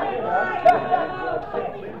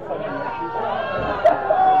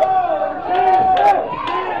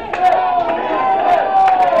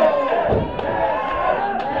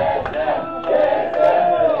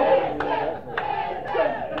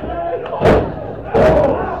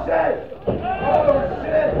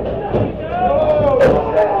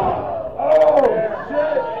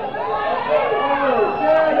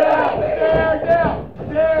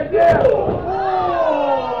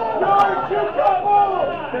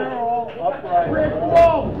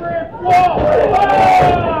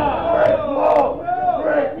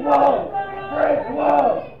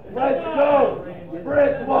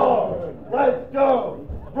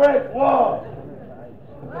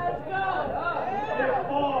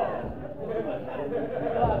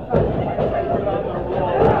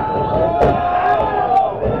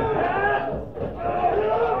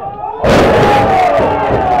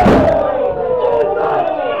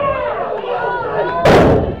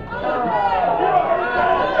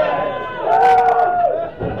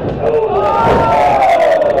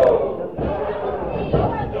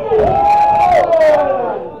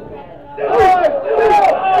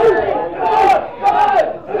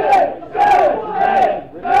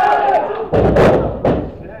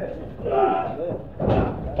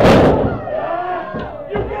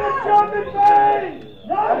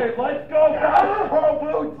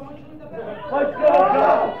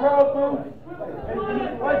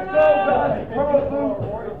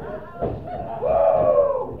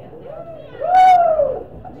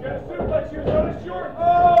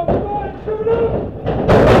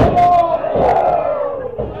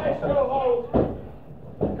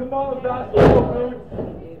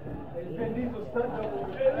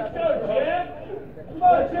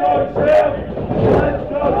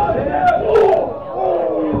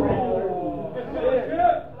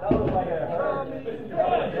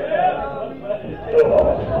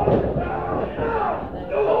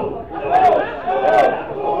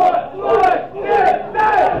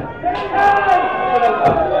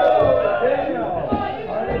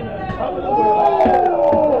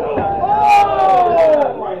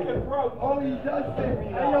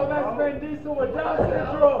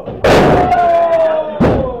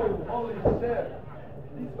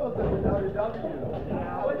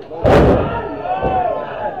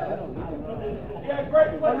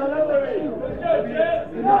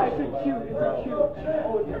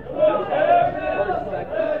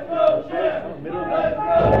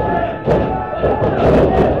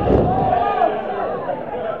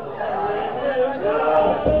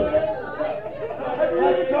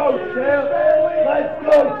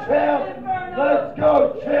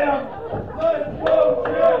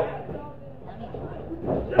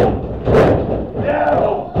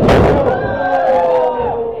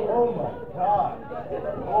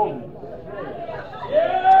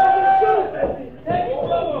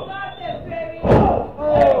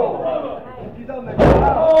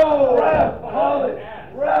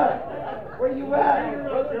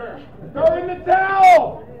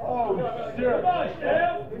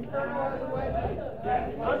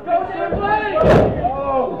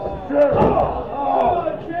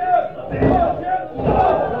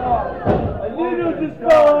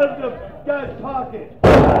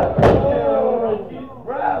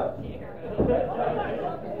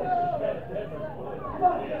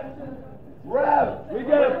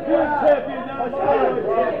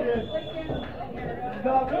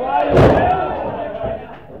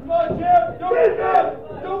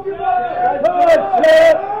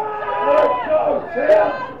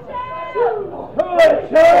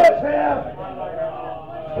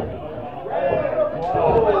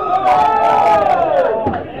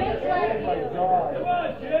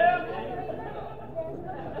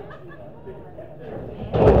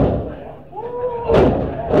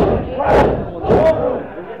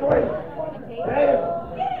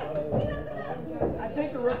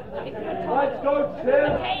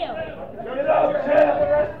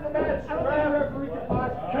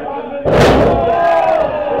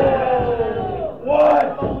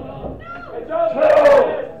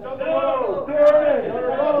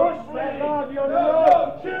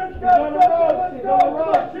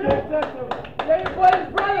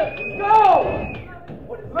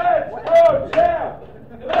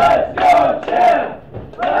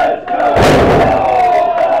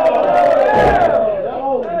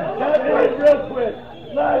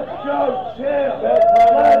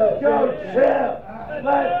 go, champ!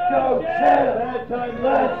 Let's go, champ!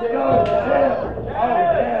 Let's go, champ! Oh,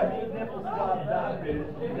 damn! Nipple slap that.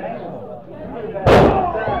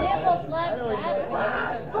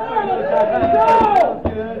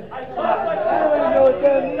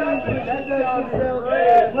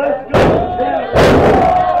 Let's go,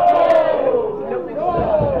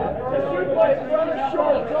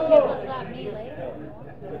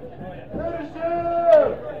 champ!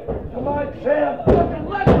 Come on, champ!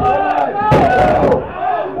 Let's go!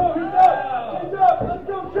 He's up! Let's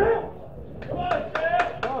go, champ! Come on, champ!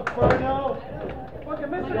 Come on, Inferno! Fucking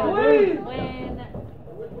Mr. Clean!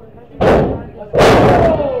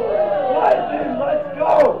 Lightning, let's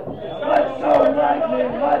go! Let's go,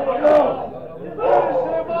 Lightning, let's go! Let's go,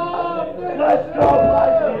 Lightning, let's go! Let's go,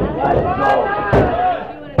 Lightning, let's go,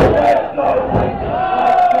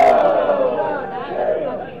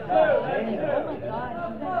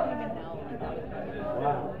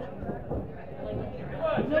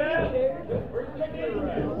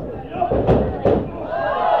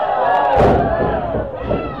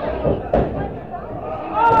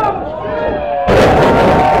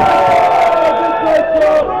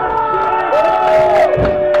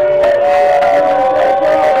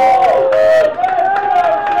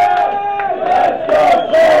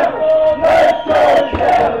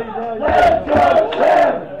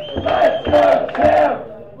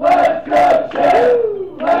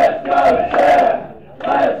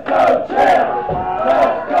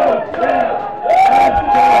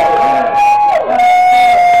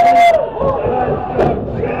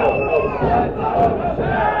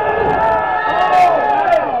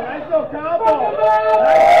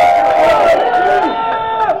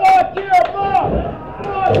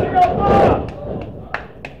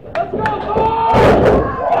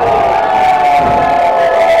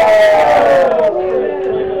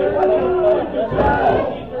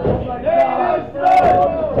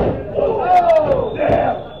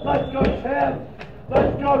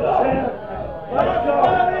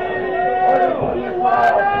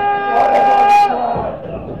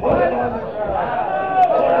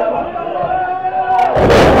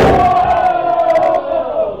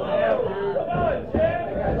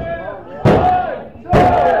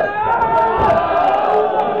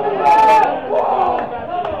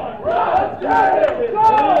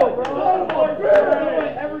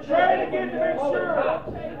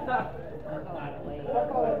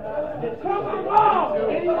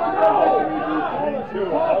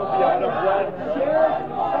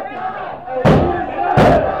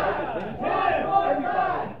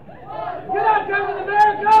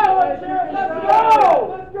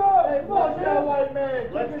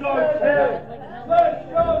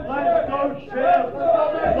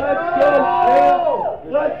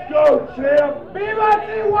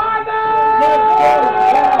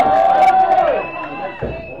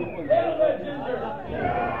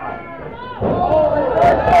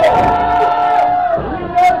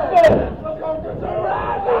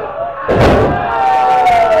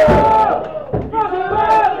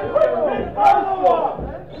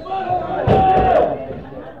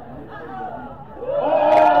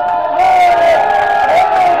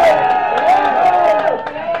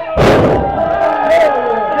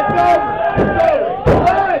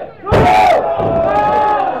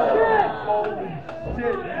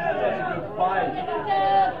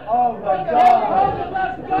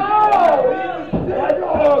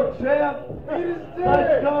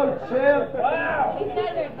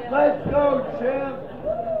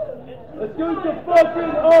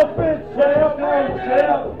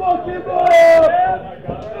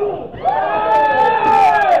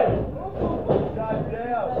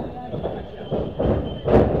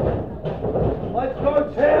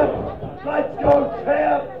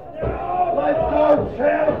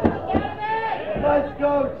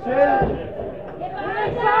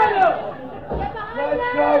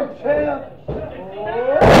 champ!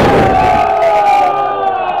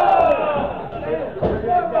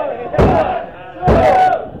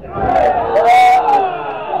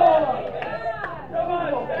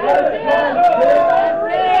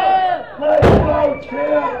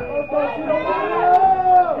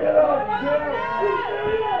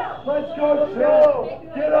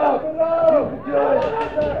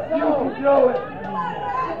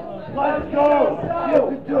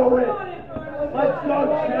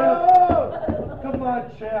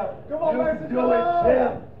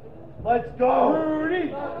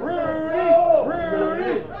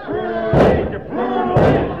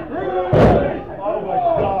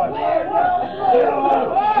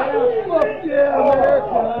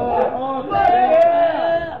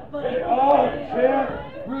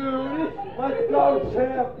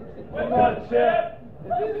 champ. Come on, champ.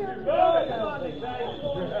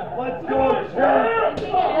 Let's go, champ.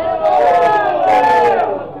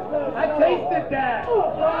 I tasted that.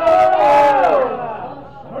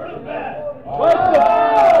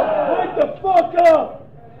 Wake the fuck up.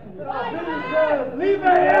 Leave a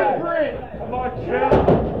handprint. Come on, champ.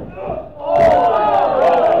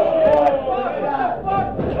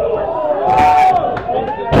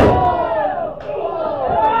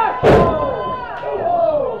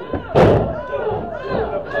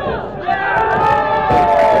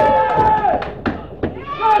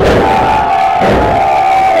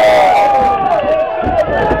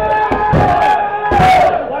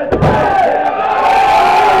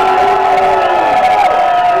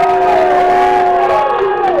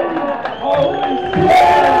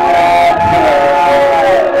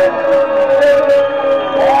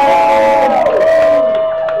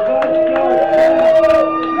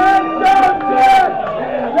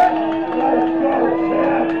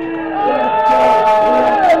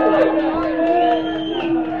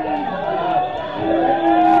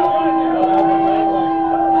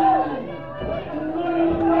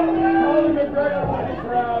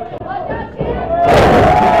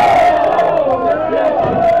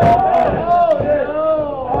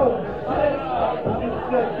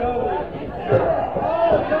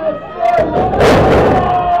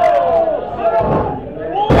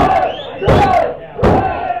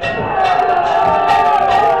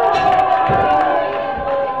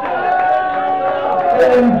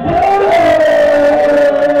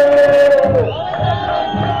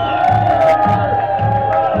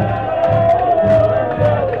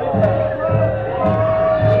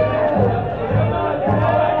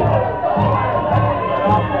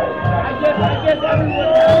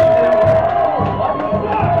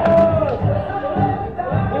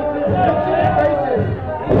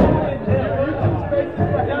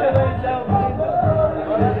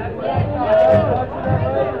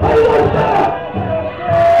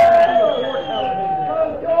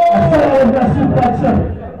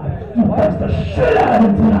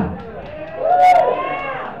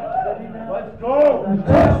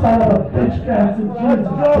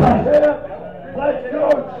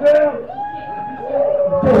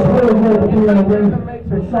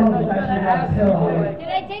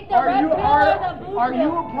 Are you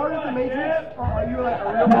a part of the Matrix, or are you like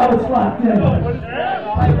a real? Now it's locked in. You're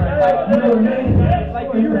amazing.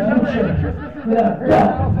 Like, do you remember any Christmases that are great?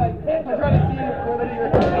 I was like, I'm trying to see if one of your.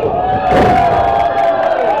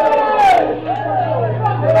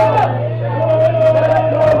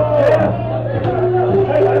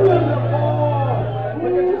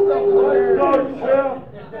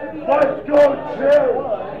 Let's go, champ!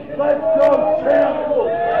 Let's go, champ! Let's go, champ!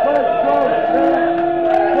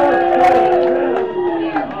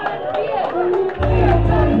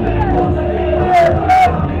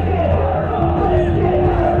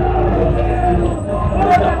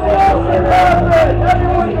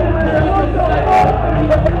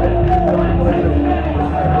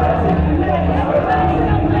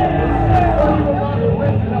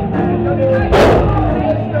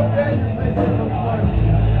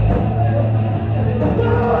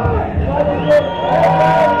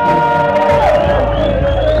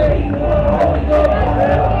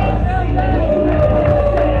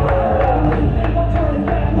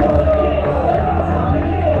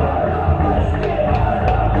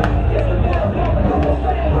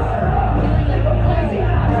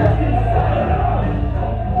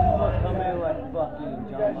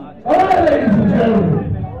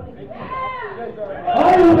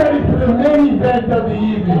 Of the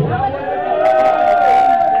evening.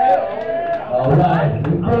 Alright,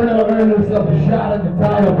 Inferno earned himself a shot at the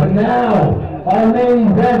title, but now our main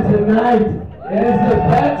event tonight is the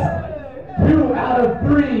best 2 out of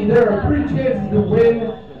 3. There are 3 chances to win,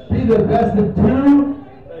 be the best of 2.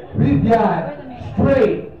 We've got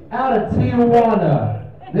straight out of Tijuana.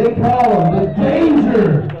 They call him the Danger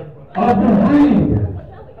of the ring.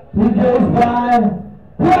 He goes by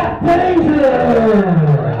Black Danger!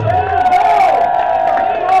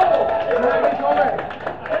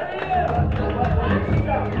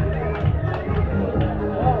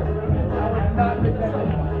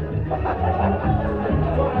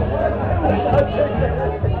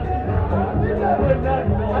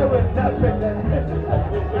 I would not pick that.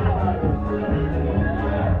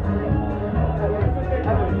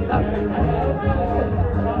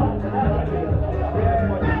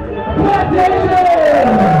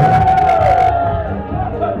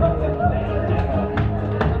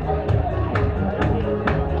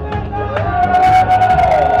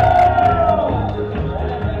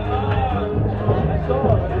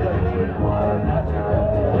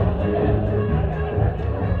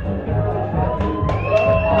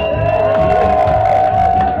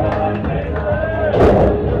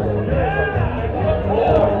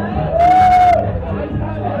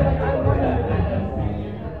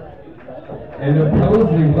 And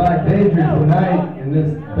opposing Black Danger tonight in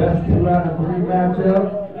this best 2 out of 3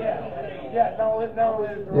 matchup.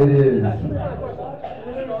 It is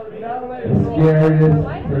the scariest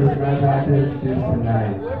first match I can introduce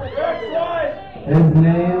tonight. His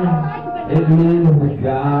name, it means the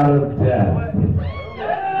God of Death.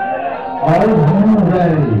 Are you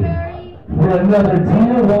ready for another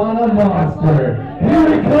Tijuana monster? Here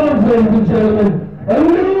he comes, ladies and gentlemen,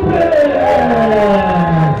 Anubbis!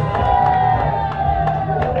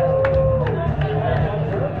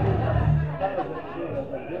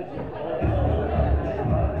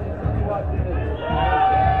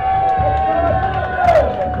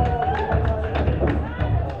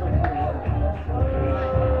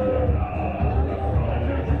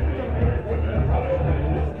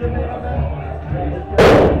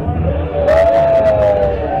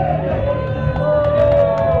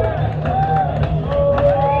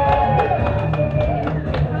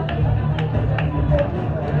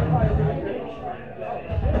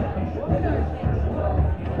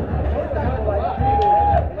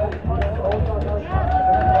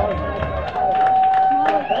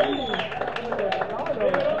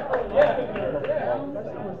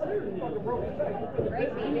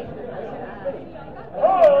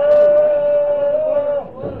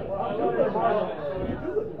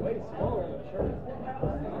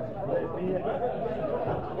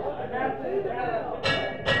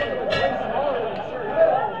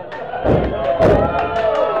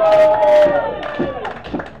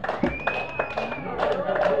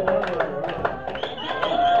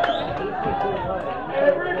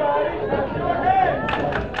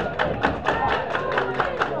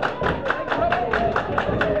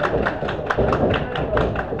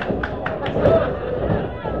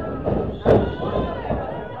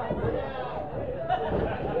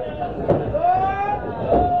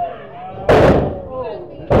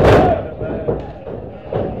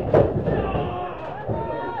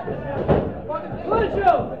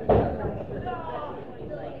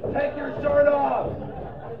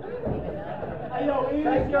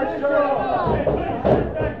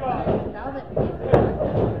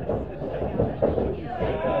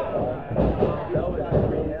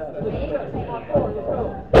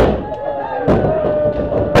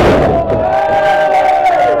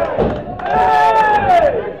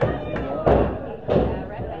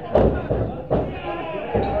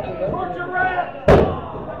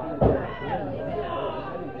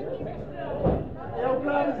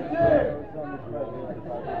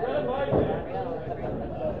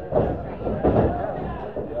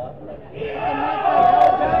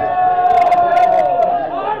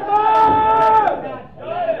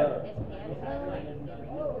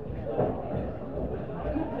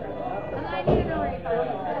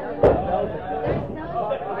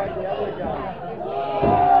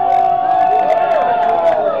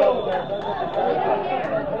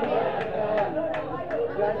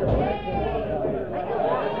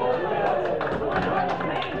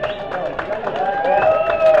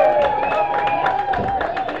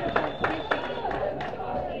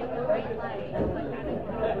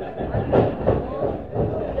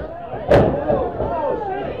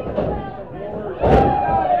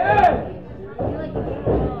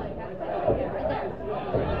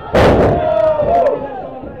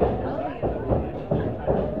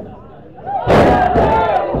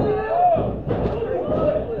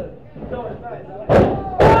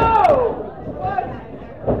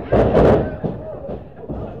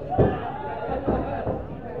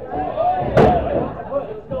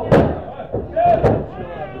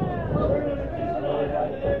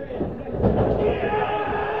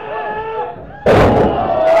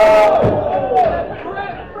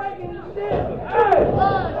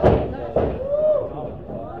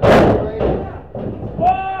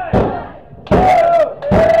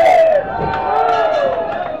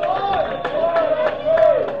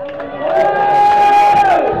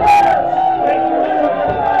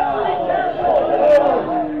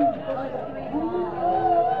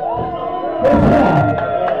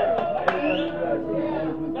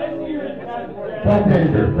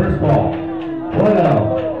 Contender, first ball.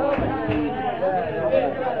 1-0.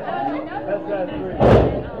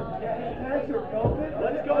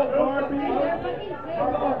 Let's go, Garby.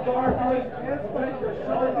 Come on, Garby.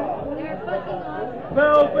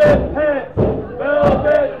 Velvet pants.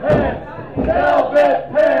 Velvet pants. Velvet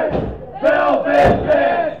pants. Velvet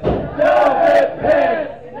pants. Velvet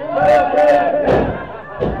pants. Velvet pants.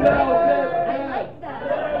 Velvet pants.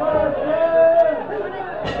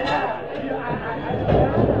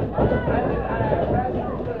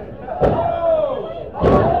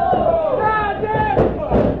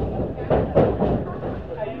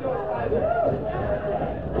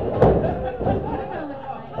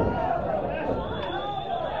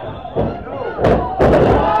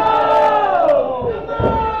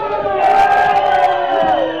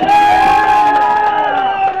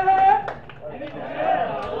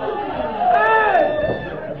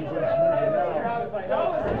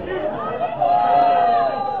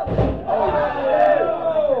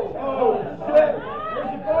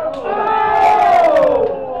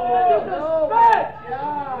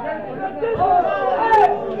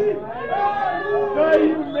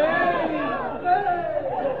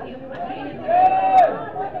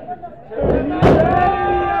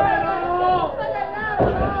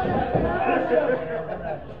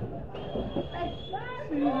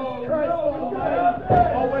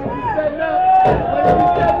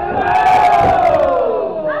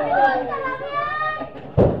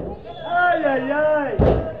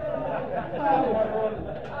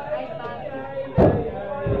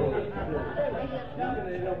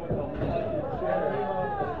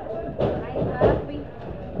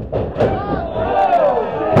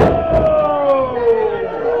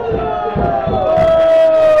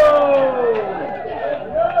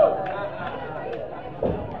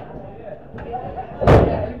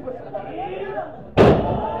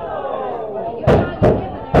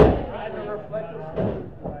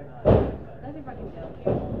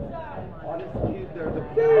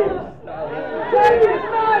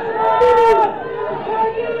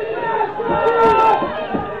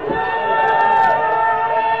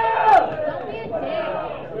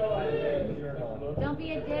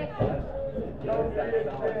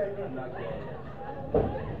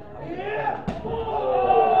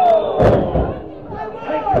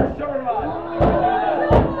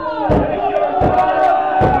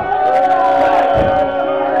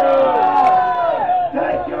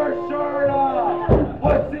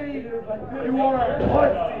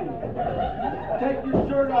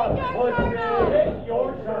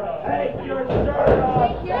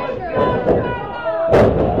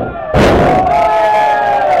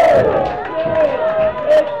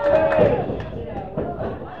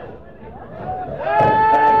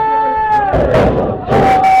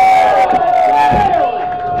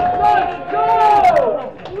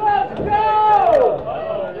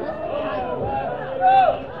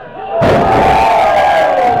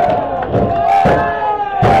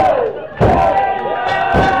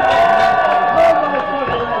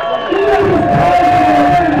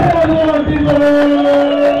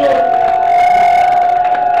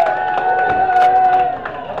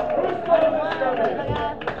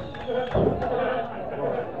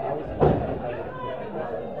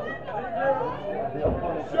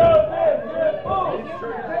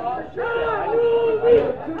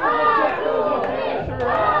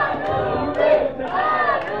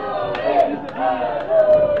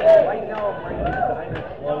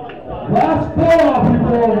 Last ball,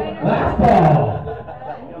 people. Last ball.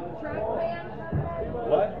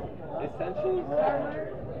 What? Essentials?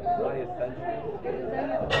 My essentials?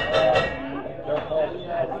 They're called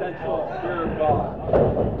essentials. Pure God.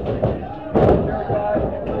 Pure God,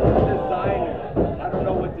 designer. I don't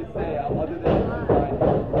know what to say other than it's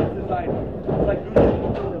designer. It's designer. It's like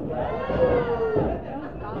Lucia.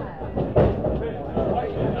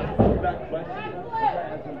 That question.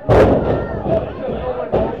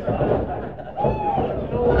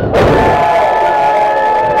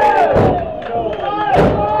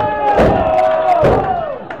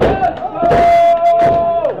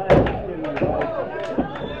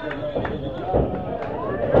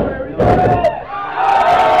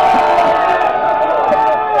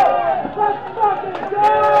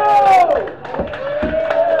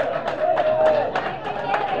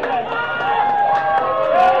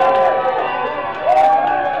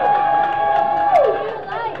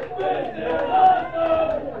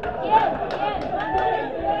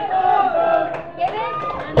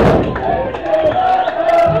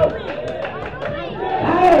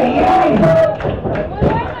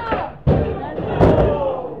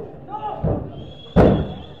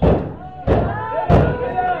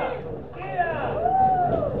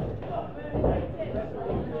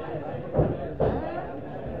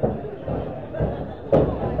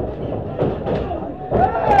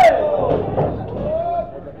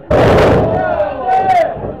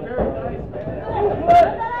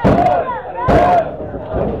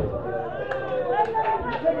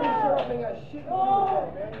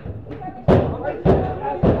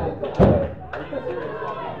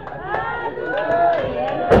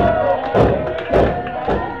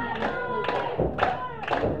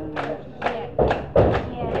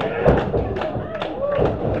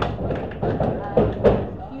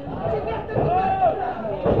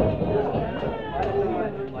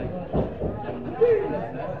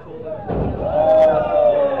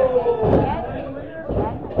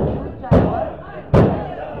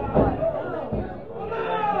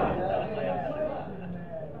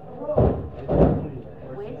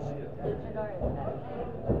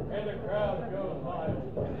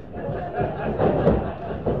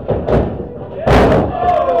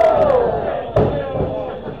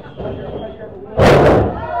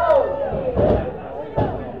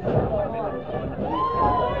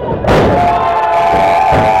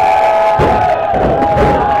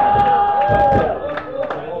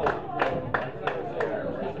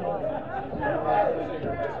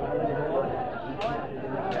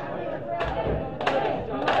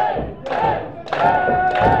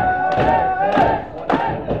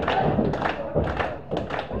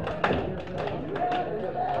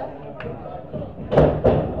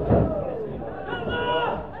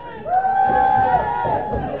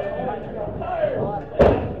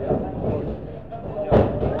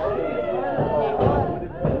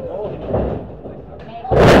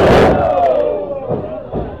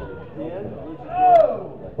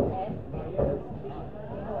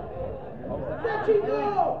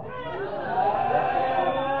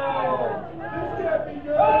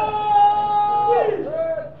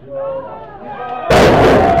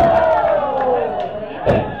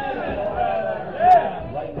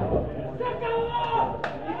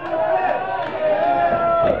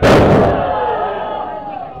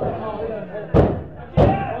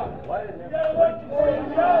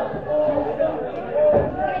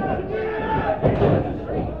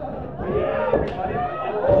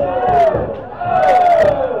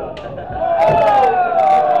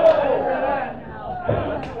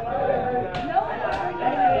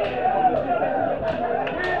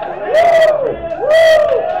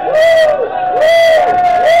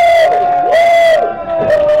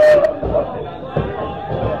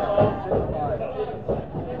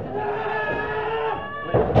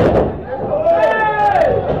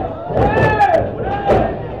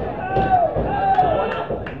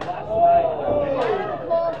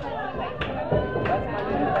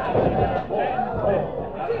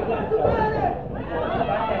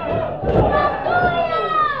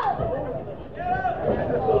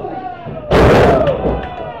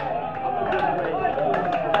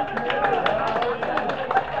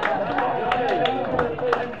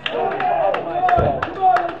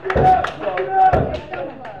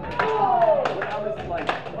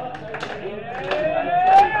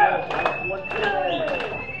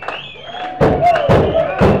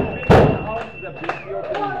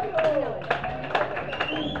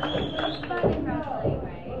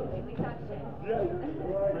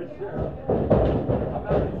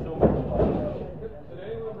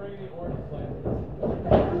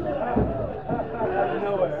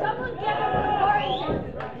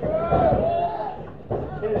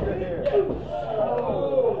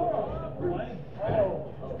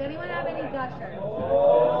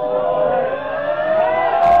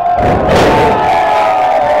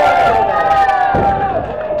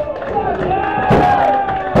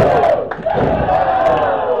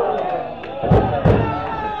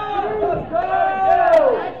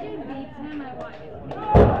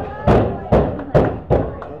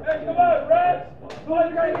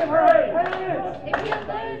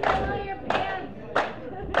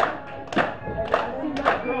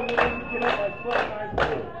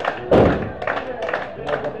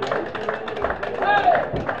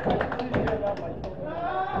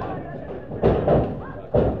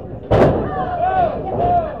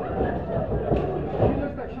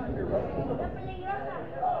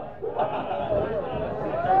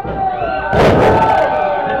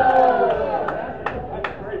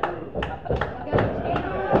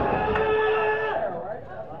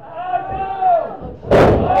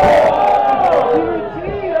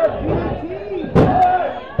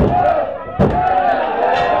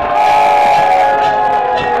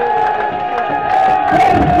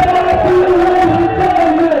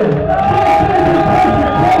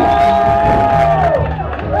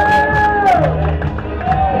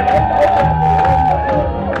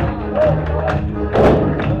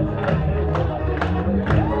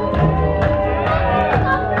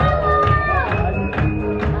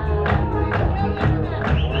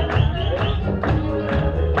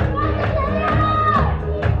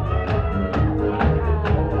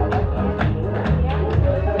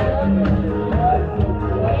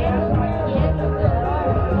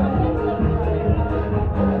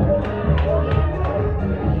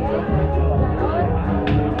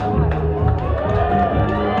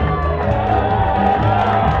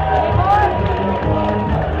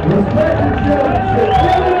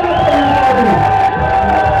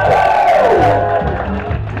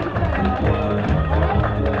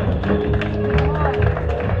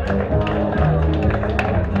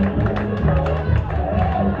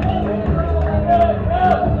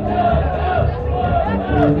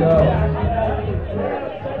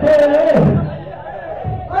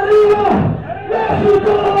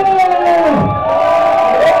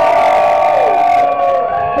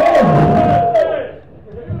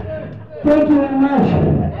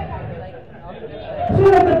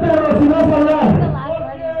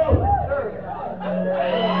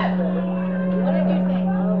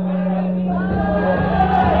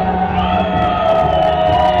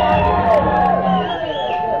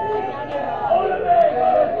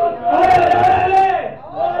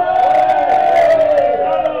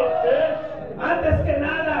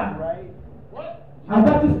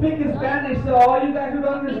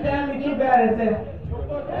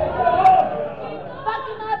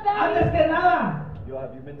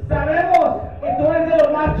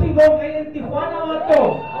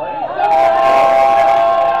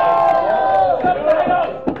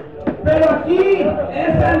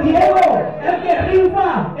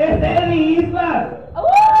 Islas.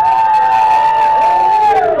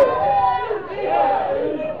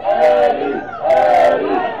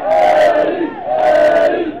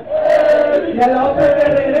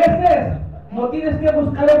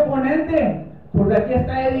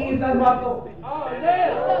 felicidades, Marco.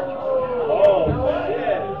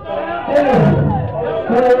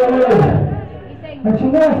 La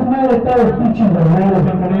chingada su madre está los pinches verdaderos,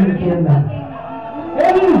 que no entiendan.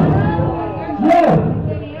 ¡Eddie! ¡Yo!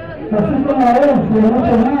 Así como a él, y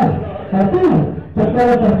mucho más. A ti te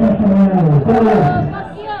puedo partir tu mano, ¿sabes?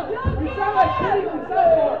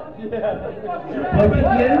 Pues si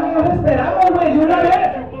quieren, no nos esperamos, güey, de una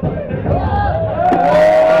vez.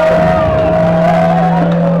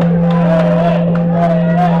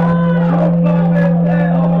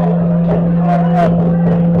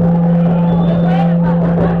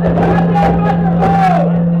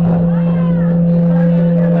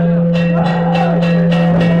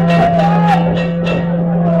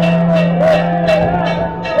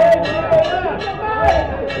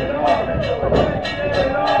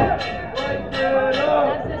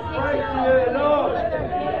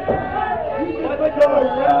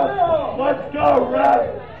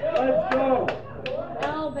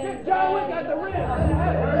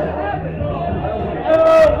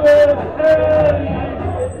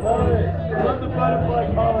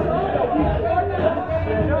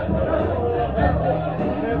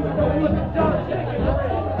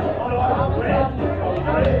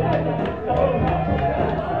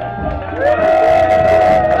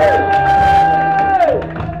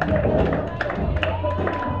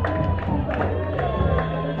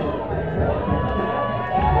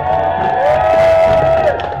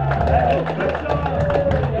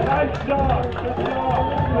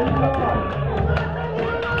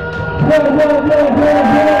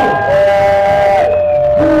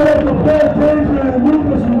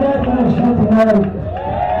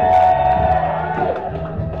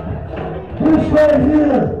 This right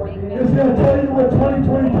here is going to tell you what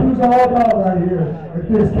 2022 is all about right here at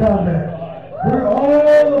this combat. We're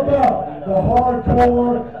all about the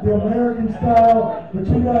hardcore, the American style that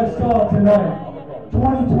you guys saw tonight.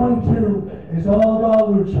 2022 is all about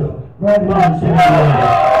Lucha right here in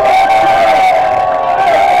San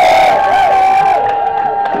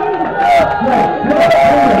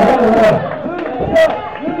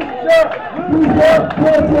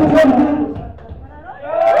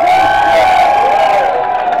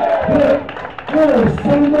There is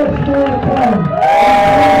so much more to come.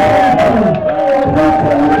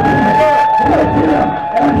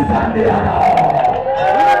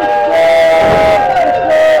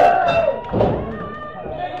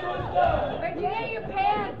 Where'd you get your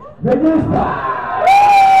pants?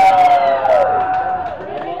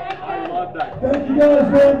 Thank you guys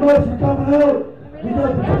very much for coming out. We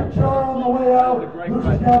got the picture on the way out.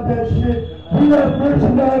 Lucha's got that shit. We have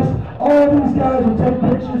merchandise. All these guys will take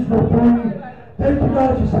pictures for free. Thank you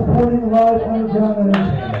guys for supporting Live Underground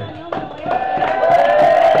Entertainment.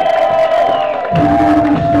 We do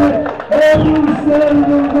this shit every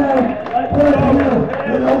Saturday night right here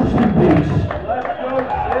in Ocean Beach.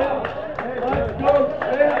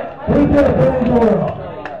 We get Pandora.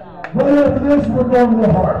 Right after this, we're going to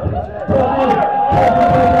the Heart.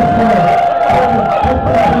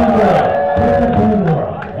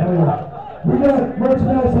 We got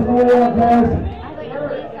merchandise on the way out, guys.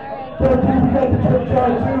 Thank you. We got the trip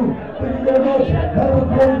card too. Thank you very much. Have a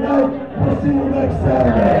great night. We'll see you next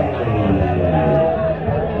Saturday.